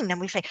intervene, and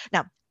we say,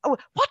 now,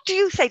 what do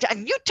you say to,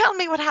 and you tell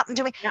me what happened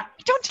to me. You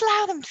don't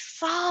allow them to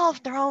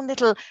solve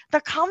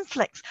their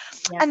conflicts.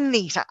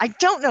 Anita, I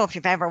don't know if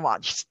you've ever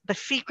watched The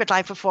Secret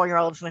Life of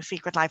 4-Year-Olds and The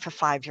Secret Life of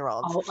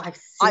 5-Year-Olds. Oh, I've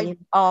seen it.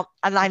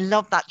 And I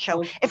love that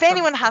show. If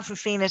anyone hasn't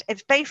seen it,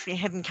 it's basically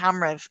hidden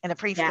cameras in a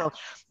preschool.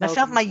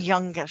 Myself and my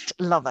youngest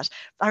love it.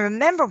 I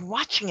remember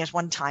watching it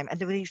one time, and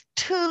there were these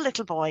two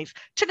little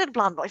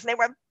blonde boys, and they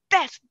were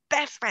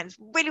best friends,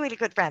 really, really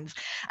good friends.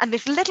 And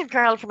this little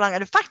girl came along,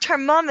 and in fact, her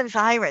mum is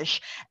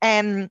Irish.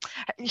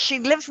 She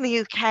lives in the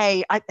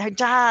UK. Her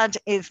dad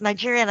is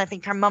Nigerian. I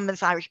think her mum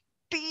is Irish.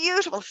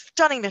 beautiful,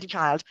 stunning little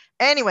child.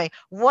 Anyway,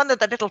 one of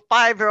the little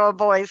 5-year-old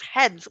boys'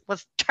 heads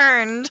was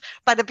turned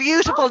by the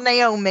beautiful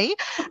Naomi,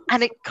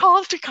 and it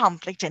caused a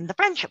conflict in the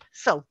friendship.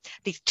 So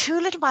these two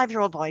little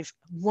 5-year-old boys,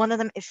 one of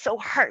them is so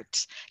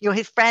hurt.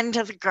 His friend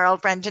has a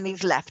girlfriend and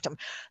he's left him.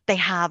 They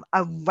have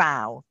a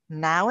row.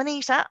 Now,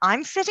 Anita,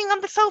 I'm sitting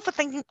on the sofa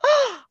thinking,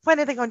 when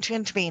are they going to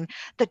intervene?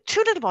 The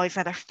two little boys,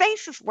 now their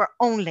faces were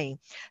only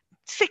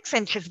 6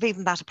 inches of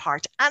even that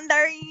apart, and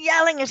they're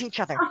yelling at each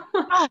other.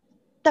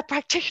 The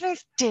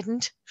practitioners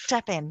didn't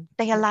step in.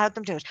 They allowed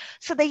them to do it.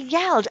 So they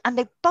yelled and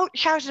they both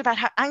shouted about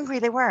how angry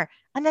they were.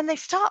 And then they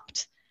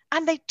stopped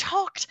and they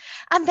talked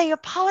and they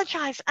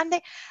apologized. And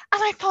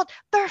I thought,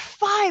 they're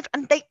 5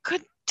 and they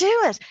could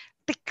do it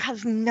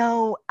because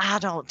no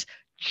adult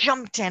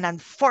jumped in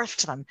and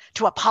forced them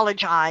to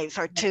apologize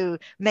or to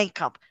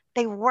make up.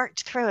 They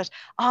worked through it.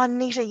 Oh,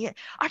 Anita,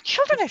 our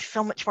children are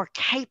so much more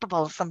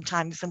capable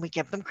sometimes than we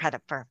give them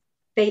credit for.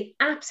 They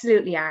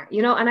absolutely are,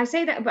 and I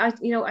say that,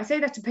 I say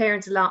that to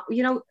parents a lot,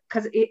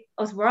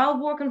 because we're all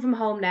working from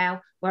home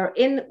now. We're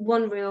in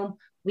one room.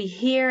 We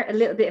hear a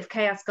little bit of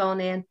chaos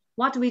going in.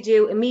 What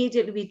do?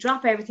 Immediately, we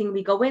drop everything.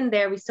 We go in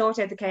there. We sort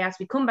out the chaos.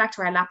 We come back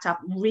to our laptop,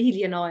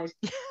 really annoyed.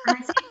 And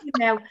I say to you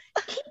now,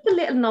 keep a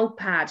little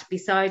notepad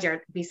beside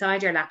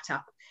your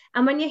laptop.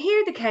 And when you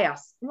hear the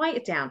chaos, write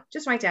it down.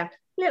 Just write down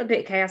a little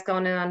bit of chaos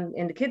going on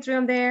in the kids'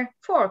 room there.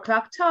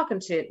 4:00, talking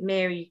to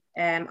Mary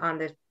on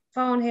the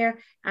phone here,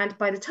 and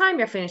by the time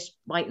you're finished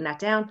writing that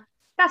down,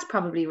 that's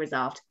probably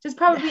resolved. There's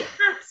probably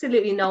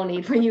absolutely no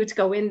need for you to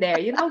go in there,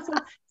 so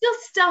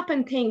just stop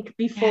and think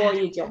before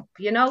you jump,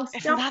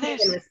 stop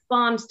and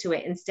respond to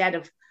it instead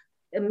of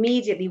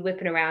immediately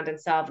whipping around and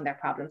solving their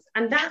problems.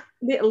 And that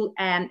little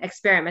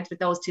experiment with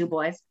those two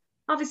boys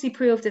obviously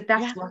proved that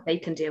that's what they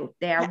can do.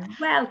 They are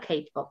well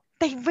capable.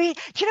 Do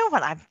you know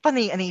what? I'm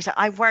funny, Anita.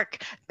 I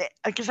work,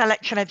 because I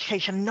lecture in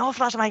education, an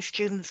awful lot of my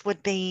students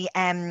would be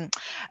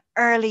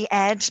early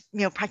ed,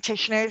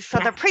 practitioners. So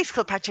they're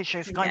preschool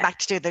practitioners going back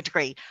to do their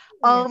degree.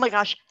 Oh my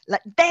gosh,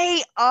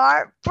 they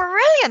are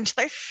brilliant.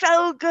 They're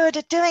so good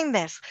at doing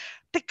this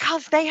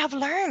because they have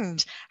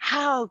learned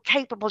how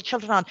capable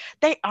children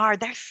are.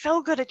 They're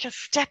so good at just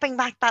stepping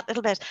back that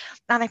little bit.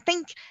 And I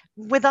think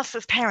with us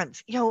as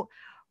parents,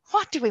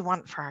 what do we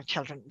want for our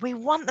children? We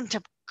want them to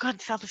have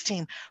good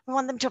self-esteem. We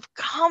want them to have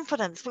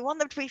confidence. We want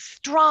them to be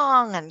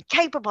strong and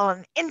capable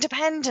and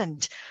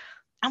independent.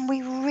 And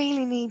we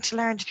really need to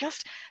learn to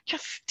just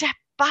step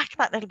back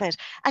that little bit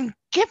and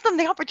give them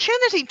the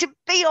opportunity to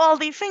be all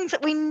these things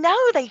that we know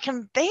they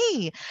can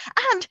be.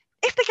 And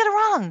if they get it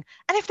wrong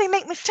and if they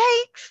make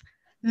mistakes,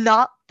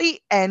 not the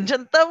end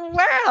of the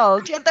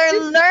world.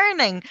 They're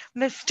learning.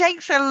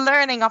 Mistakes are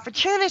learning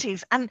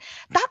opportunities. And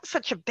that's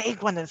such a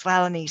big one as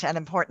well, Anita, an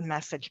important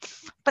message.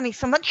 Funny,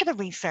 so much of the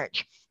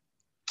research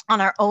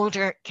on our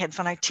older kids,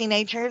 on our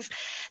teenagers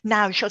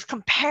now shows,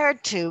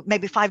 compared to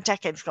maybe 5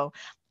 decades ago,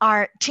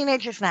 our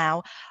teenagers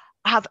now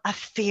have a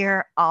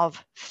fear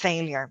of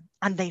failure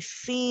and they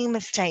see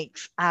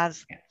mistakes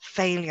as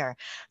failure.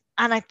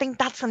 And I think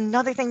that's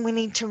another thing we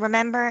need to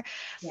remember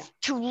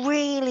to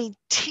really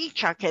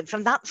teach our kids.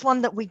 And that's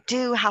one that we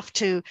do have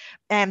to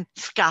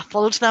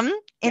scaffold them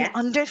in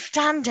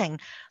understanding.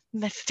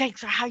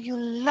 Mistakes are how you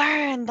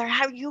learn, they're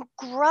how you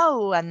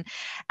grow, and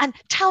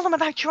tell them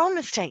about your own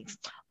mistakes.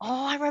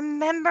 I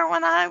remember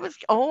when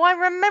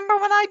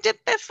I did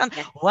this, and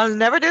I'll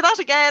never do that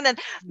again. And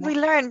we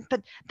learn,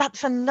 but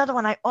that's another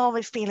one I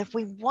always feel, if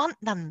we want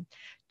them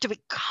to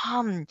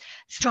become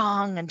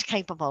strong and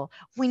capable,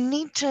 we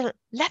need to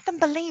let them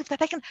believe that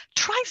they can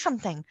try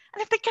something.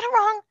 And if they get it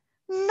wrong,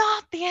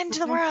 not the end of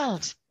the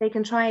world. They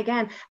can try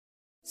again.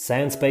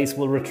 Soundspace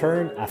will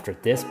return after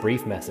this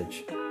brief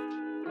message.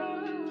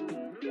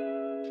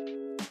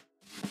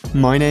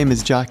 My name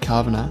is Jack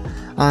Kavanagh,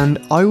 and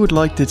I would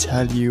like to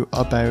tell you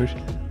about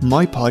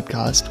my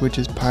podcast, which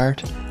is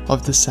part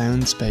of the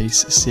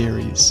Soundspace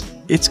series.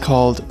 It's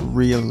called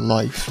Real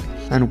Life,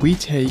 and we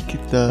take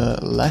the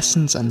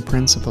lessons and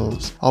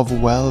principles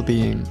of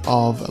well-being,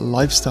 of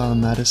lifestyle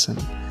medicine,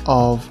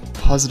 of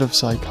positive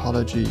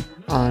psychology,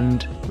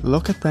 and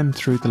look at them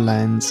through the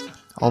lens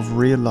of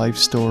real life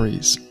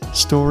stories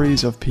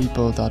of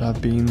people that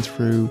have been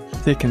through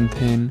thick and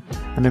thin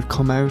and have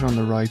come out on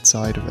the right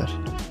side of it,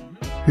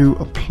 who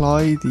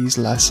apply these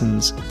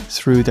lessons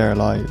through their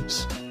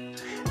lives.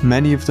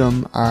 Many of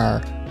them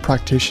are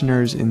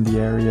practitioners in the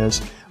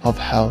areas of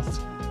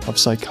health, of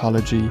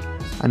psychology,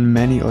 and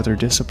many other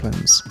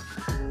disciplines.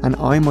 And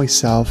I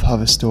myself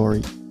have a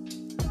story.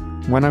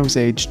 When I was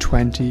age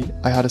 20,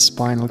 I had a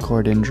spinal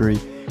cord injury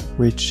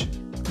which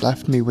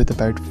left me with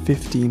about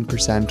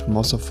 15%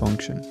 muscle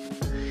function.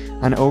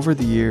 And over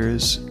the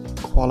years,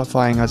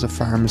 qualifying as a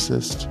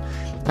pharmacist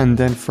and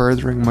then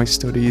furthering my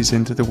studies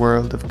into the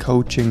world of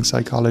coaching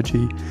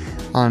psychology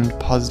and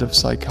positive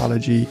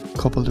psychology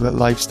coupled with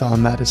lifestyle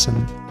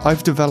medicine,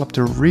 I've developed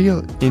a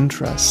real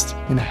interest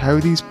in how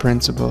these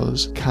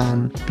principles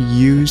can be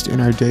used in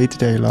our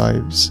day-to-day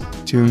lives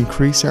to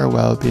increase our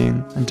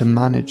well-being and to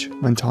manage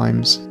when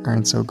times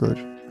aren't so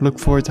good. Look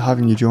forward to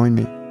having you join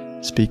me.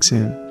 Speak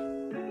soon.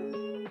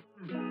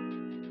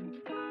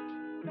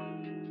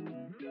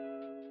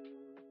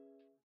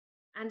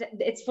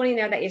 it's funny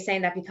now that you're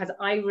saying that, because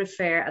I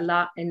refer a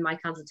lot in my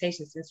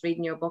consultations since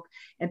reading your book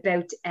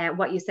about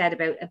what you said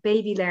about a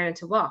baby learning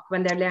to walk.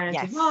 When they're learning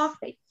to walk,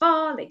 they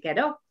fall, they get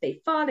up,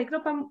 they fall, they get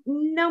up, and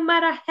no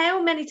matter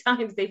how many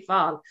times they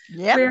fall,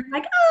 we're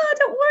like, oh,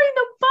 don't worry,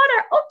 no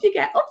bother, up you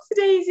get, up the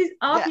daisies,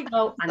 off you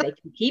go, and they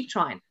can keep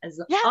trying as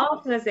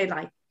often as they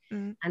like.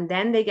 And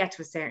then they get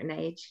to a certain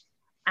age,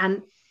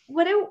 and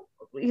without,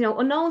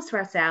 unknowns to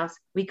ourselves,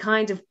 we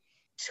kind of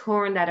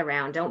turn that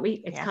around, don't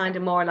we? It's kind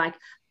of more like,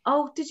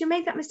 oh, did you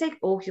make that mistake?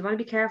 Oh, you want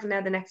to be careful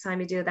now the next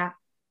time you do that.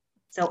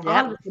 So all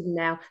of a sudden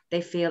now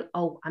they feel,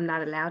 oh, I'm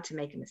not allowed to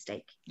make a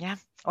mistake. Yeah.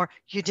 Or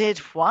you did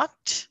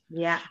what?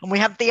 Yeah. And we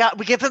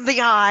give them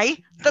the eye,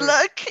 the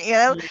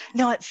look,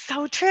 No, it's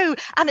so true.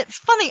 And it's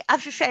funny,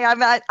 as you say,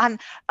 and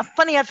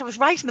funny, as I was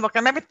writing the book, I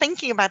remember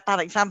thinking about that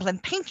example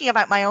and thinking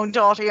about my own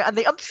daughter and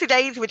the ups and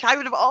downs, which I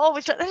would have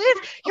always done.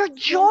 You're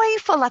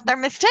joyful at their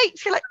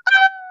mistakes. You're like,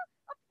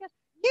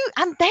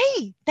 and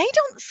they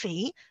don't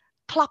see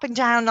plopping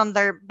down on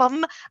their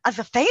bum as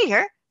a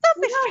failure. No,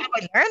 this is how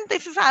I learned.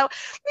 This is how,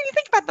 when you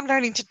think about them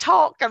learning to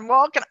talk and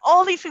walk and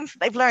all these things that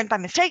they've learned by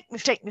mistake,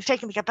 and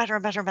they get better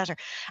and better and better.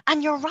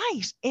 And you're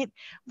right.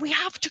 We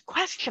have to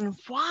question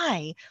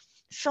why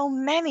so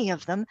many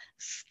of them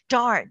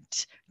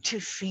start to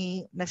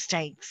see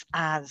mistakes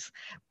as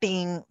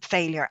being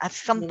failure, as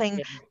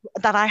something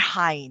that I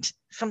hide,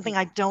 something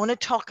I don't want to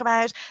talk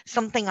about,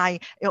 something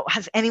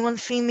has anyone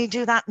seen me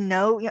do that?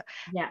 No.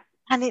 Yeah.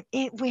 And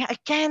we have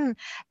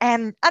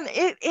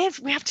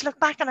to look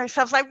back on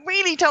ourselves. I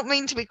really don't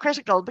mean to be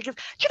critical, because,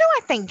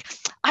 I think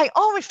I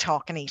always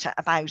talk, Anita,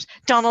 about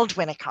Donald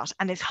Winnicott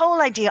and his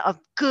whole idea of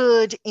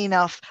good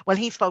enough. Well,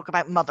 he spoke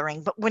about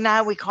mothering, but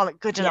now we call it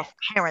good enough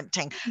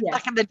parenting.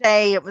 Back in the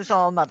day, it was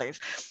all mothers.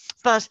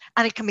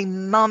 And it can be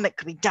mum, it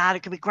could be dad,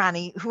 it could be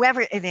granny, whoever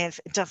it is,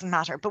 it doesn't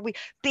matter. But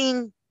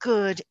being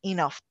good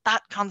enough,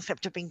 that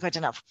concept of being good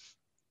enough.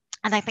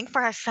 And I think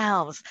for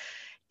ourselves,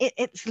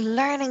 it's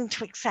learning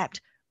to accept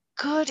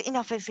good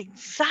enough is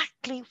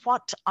exactly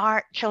what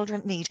our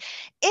children need.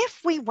 If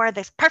we were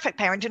this perfect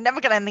parent who never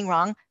got anything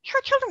wrong,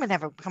 your children would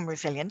never become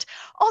resilient.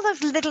 All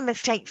those little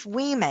mistakes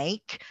we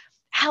make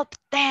help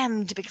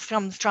them to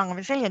become strong and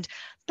resilient.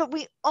 But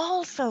we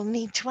also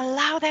need to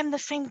allow them the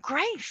same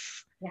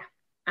grace. Yeah,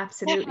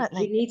 absolutely.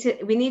 Definitely.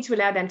 We need to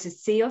allow them to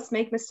see us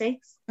make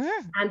mistakes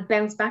and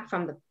bounce back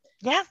from them.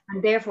 Yeah.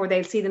 And therefore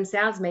they'll see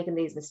themselves making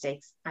these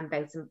mistakes and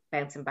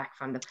bouncing back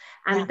from them.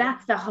 And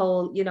that's the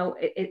whole,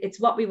 it's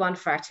what we want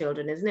for our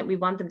children, isn't it? We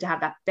want them to have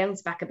that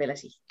bounce back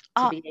ability.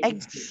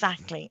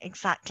 Exactly.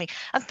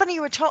 And funny,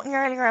 you were talking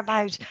earlier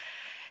about,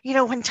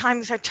 when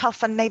times are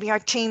tough and maybe our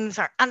teens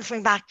are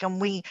answering back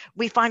and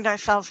we find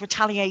ourselves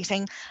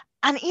retaliating.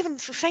 And even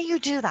so, say you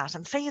do that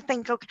and say you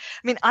think, okay,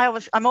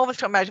 I'm always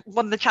talking about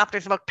one of the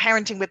chapters about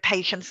parenting with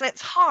patience, and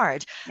it's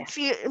hard. Yeah.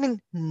 So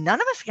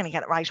none of us are going to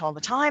get it right all the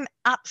time.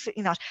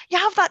 Absolutely not. You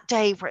have that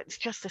day where it's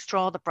just the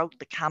straw that broke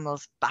the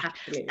camel's back.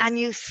 Absolutely. And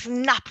you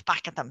snap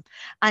back at them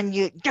and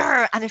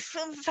and as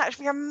soon as it's out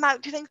of your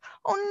mouth, you think,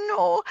 oh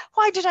no,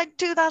 why did I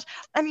do that?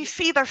 And you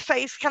see their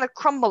face kind of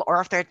crumble, or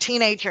if they're a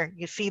teenager,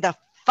 you see the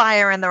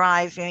fire in their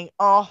eyes, you think,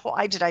 oh,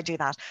 why did I do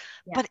that?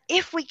 Yeah. But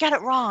if we get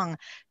it wrong,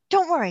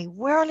 don't worry,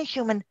 we're only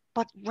human,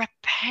 but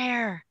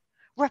repair.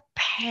 Go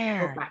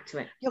back to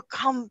it. You'll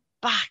come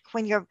back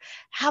when you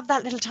have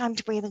that little time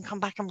to breathe and come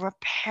back and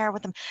repair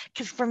with them.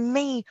 Because for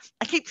me,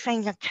 I keep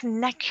saying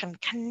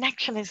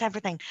connection is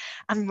everything.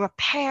 And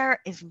repair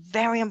is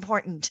very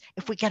important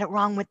if we get it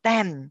wrong with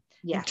them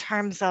in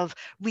terms of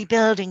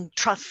rebuilding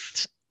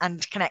trust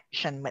and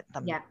connection with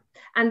them. Yeah.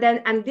 And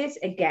this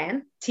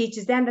again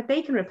teaches them that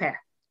they can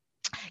repair.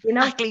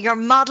 Exactly. You're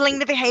modeling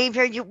the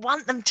behavior you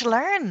want them to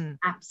learn.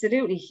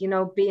 Absolutely.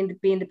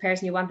 Being the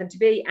person you want them to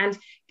be,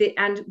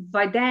 and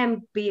by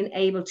them being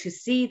able to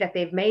see that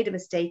they've made a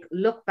mistake,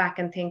 look back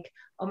and think,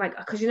 oh my God,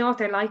 because what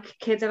they're like,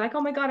 kids are like,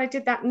 oh my God, I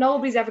did that.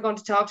 Nobody's ever going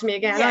to talk to me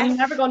again. Yes. I'm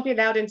never going to be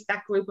allowed into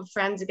that group of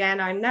friends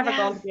again. I'm never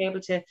going to be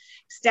able to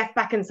step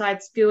back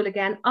inside school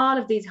again. All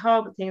of these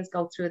horrible things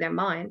go through their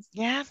minds.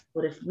 Yeah.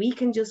 But if we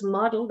can just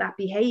model that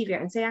behavior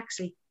and say,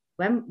 actually,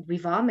 when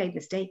we've all made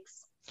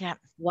mistakes,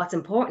 what's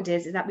important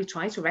is that we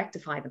try to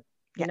rectify them.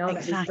 That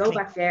we can go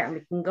back there and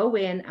we can go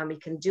in and we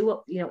can do it,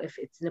 if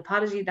it's an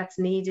apology that's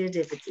needed,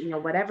 if it's,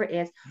 whatever it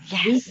is,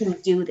 we can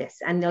do this.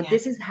 And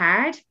this is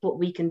hard, but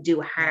we can do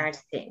hard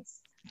things.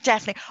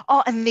 Definitely.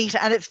 Oh,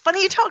 Anita, and it's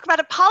funny you talk about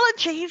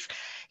apologies.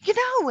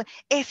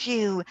 If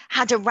you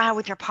had a row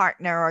with your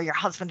partner or your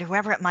husband,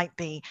 whoever it might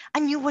be,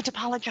 and you would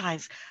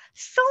apologize,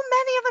 so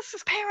many of us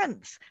as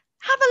parents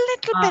have a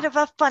little bit of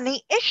a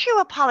funny issue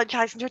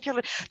apologizing to your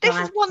children. This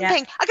is one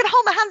thing. I can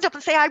hold my hand up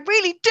and say, I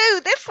really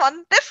do. This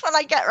one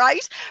I get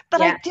right.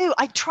 But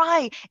I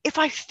try, if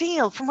I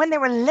feel, from when they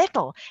were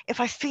little,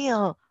 if I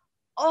feel,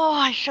 oh,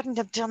 I shouldn't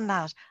have done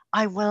that,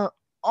 I will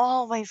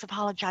always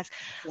apologize.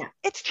 Yeah.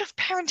 It's just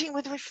parenting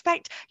with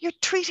respect. You're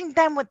treating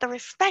them with the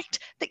respect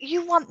that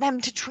you want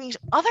them to treat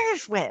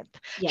others with.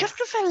 Yeah. Just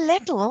because they're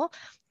little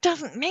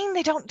doesn't mean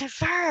they don't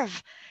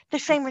deserve the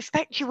same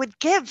respect you would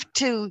give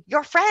to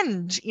your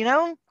friend,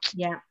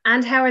 Yeah.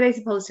 And how are they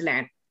supposed to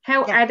learn?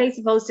 How are they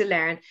supposed to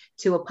learn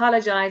to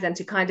apologize and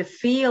to kind of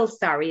feel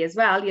sorry as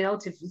well,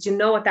 to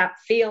know what that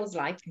feels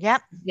like,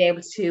 to be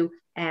able to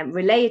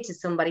relay it to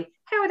somebody?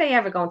 How are they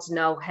ever going to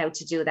know how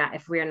to do that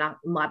if we're not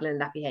modeling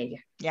that behavior?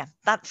 Yeah,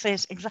 that's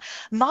it.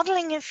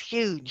 Modeling is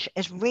huge.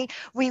 We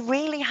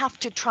really have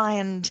to try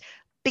and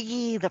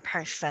be the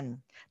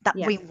person that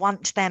we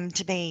want them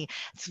to be.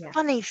 It's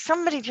funny,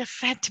 somebody just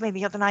said to me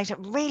the other night, it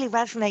really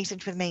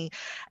resonated with me.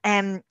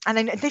 And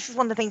this is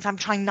one of the things I'm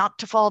trying not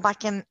to fall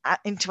back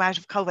into out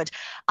of COVID.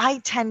 I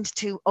tend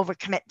to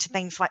overcommit to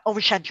things, like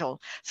overschedule.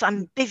 So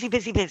I'm busy.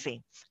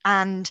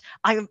 And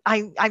I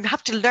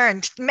have to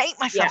learn to make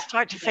myself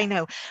start to say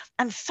no.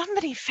 And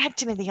somebody said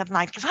to me the other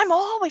night, because I'm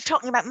always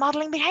talking about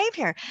modeling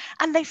behavior,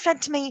 and they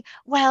said to me,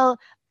 well,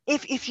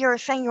 if you're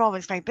saying you're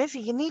always very busy,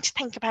 you need to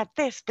think about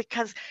this,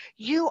 because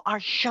you are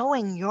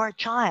showing your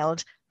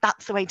child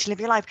that's the way to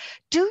live your life.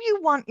 Do you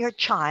want your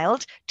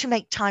child to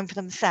make time for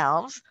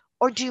themselves,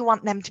 or do you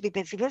want them to be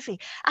busy?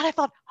 And I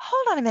thought,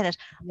 hold on a minute.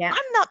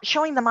 I'm not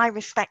showing them I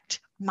respect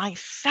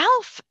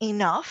myself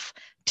enough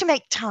to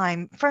make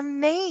time for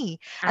me.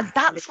 And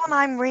that's what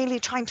I'm really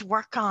trying to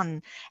work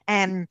on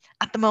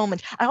at the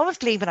moment. I always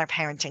believe in our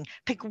parenting,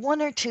 pick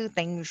one or two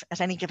things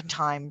at any given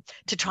time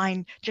to try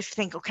and just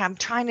think, okay, I'm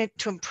trying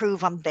to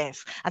improve on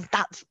this. And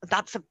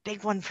that's a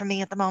big one for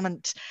me at the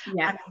moment.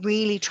 I'm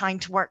really trying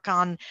to work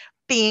on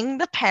being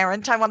the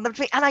parent I want them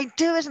to be. And I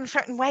do it in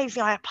certain ways.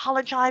 I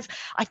apologize.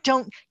 I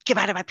don't give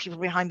out about people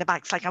behind the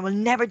backs. Like, I will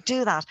never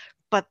do that.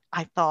 But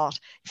I thought,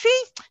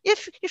 see,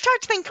 if you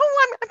start to think,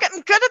 oh, I'm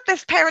getting good at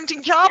this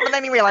parenting job, and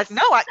then you realize,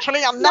 no,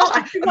 actually, I'm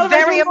not. I'm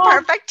very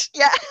imperfect.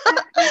 Yeah.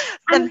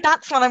 And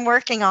that's what I'm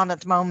working on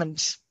at the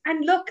moment.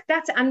 And look,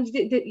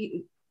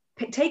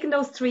 taking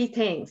those three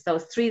things,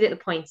 those three little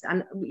points,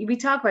 and we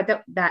talk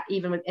about that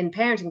even in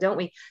parenting, don't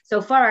we?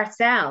 So for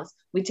ourselves,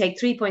 we take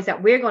 3 points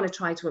that we're going to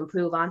try to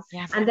improve on,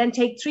 and then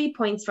take 3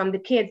 points from the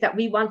kids that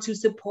we want to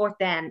support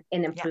them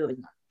in improving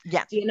on.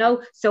 Yeah.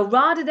 So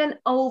rather than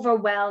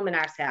overwhelming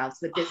ourselves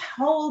with this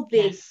whole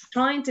big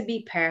trying to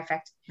be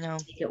perfect,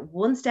 take it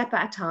one step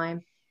at a time.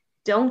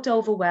 Don't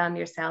overwhelm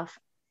yourself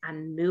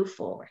and move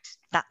forward.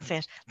 That's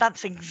it.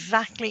 That's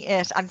exactly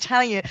it. I'm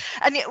telling you.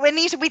 And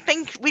Anita, we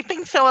think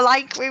so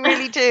alike. We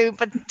really do.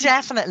 But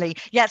definitely,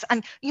 yes.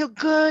 And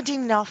good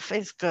enough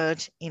is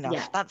good enough.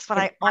 Yeah, that's what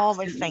I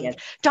always think. Is.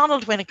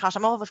 Donald Winnicott,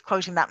 I'm always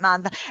quoting that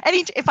man.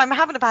 If I'm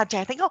having a bad day,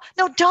 I think, oh,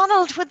 no,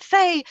 Donald would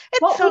say,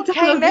 it's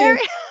okay,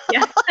 Mary.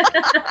 Yeah.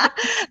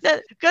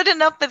 Good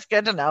enough is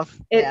good enough.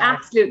 It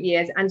absolutely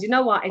is. And you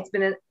know what? It's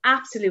been an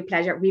absolute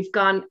pleasure. We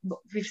could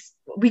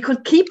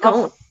keep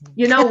going.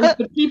 We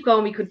could keep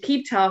going. We could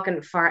keep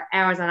talking for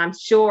hours, and I'm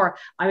sure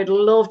I would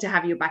love to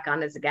have you back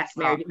on as a guest,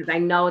 Mary, because I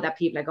know that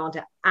people are going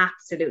to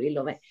absolutely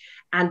love it.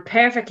 And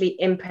Perfectly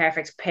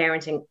Imperfect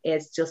Parenting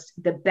is just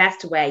the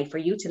best way for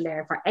you to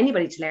learn, for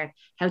anybody to learn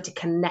how to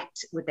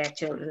connect with their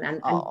children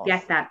and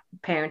get that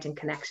parenting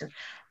connection.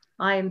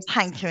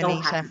 Thank you, so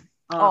Anita.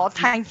 Happy.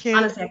 Thank you.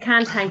 Honestly, I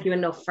can't thank you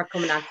enough for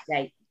coming on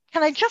today.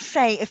 Can I just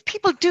say, if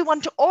people do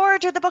want to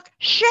order the book,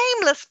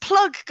 shameless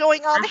plug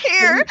going on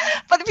here,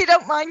 but if you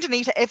don't mind,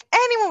 Anita, if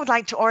anyone would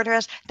like to order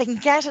it, they can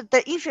get it.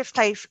 The easiest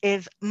place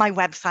is my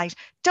website,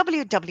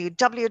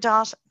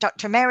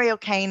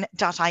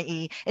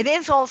 www.drmaryo'kane.ie. It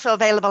is also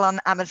available on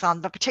Amazon,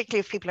 but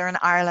particularly if people are in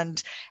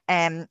Ireland,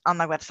 on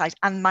my website.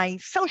 And my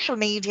social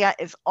media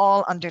is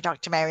all under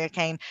Dr. Mary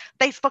O'Kane.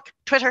 Facebook,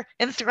 Twitter,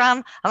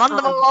 Instagram, I'm on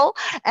them all,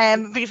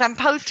 because I'm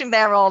posting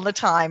there all the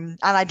time,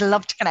 and I'd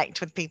love to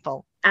connect with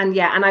people. And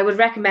I would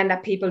recommend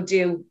that people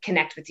do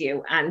connect with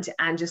you and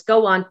just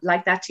go on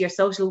like that to your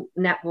social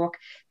network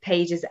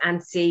pages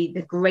and see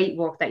the great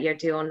work that you're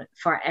doing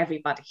for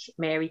everybody.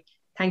 Mary,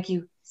 thank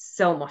you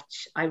so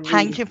much.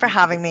 Thank you for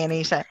having me,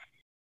 Anita.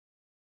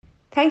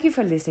 Thank you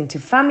for listening to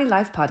Family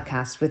Life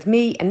Podcast with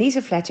me,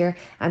 Anita Fletcher,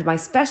 and my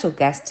special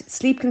guest,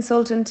 sleep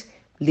consultant,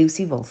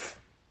 Lucy Wolfe.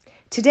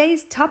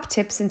 Today's top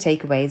tips and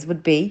takeaways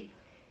would be: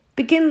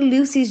 begin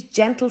Lucy's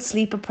gentle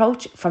sleep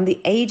approach from the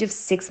age of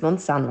 6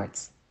 months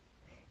onwards.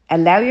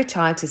 Allow your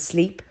child to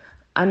sleep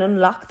and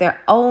unlock their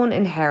own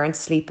inherent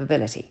sleep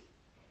ability.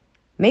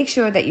 Make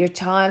sure that your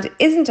child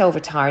isn't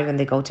overtired when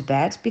they go to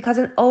bed, because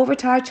an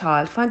overtired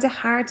child finds it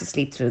hard to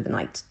sleep through the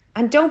night.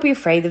 And don't be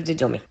afraid of the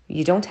dummy.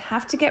 You don't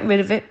have to get rid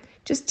of it.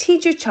 Just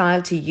teach your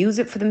child to use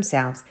it for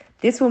themselves.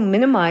 This will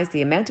minimise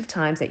the amount of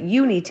times that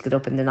you need to get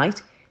up in the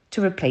night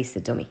to replace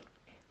the dummy.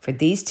 For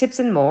these tips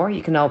and more,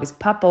 you can always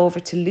pop over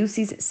to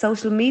Lucy's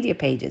social media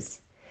pages.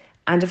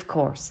 And of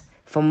course,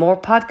 for more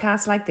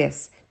podcasts like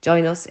this,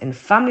 join us in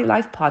Family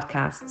Life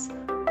Podcasts.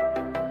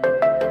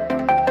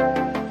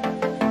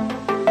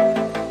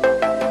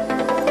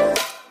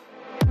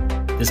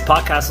 This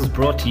podcast was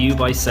brought to you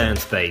by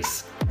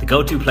Soundspace, the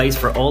go-to place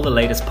for all the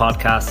latest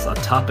podcasts on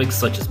topics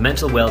such as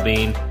mental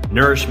well-being,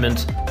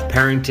 nourishment,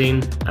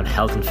 parenting, and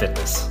health and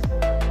fitness.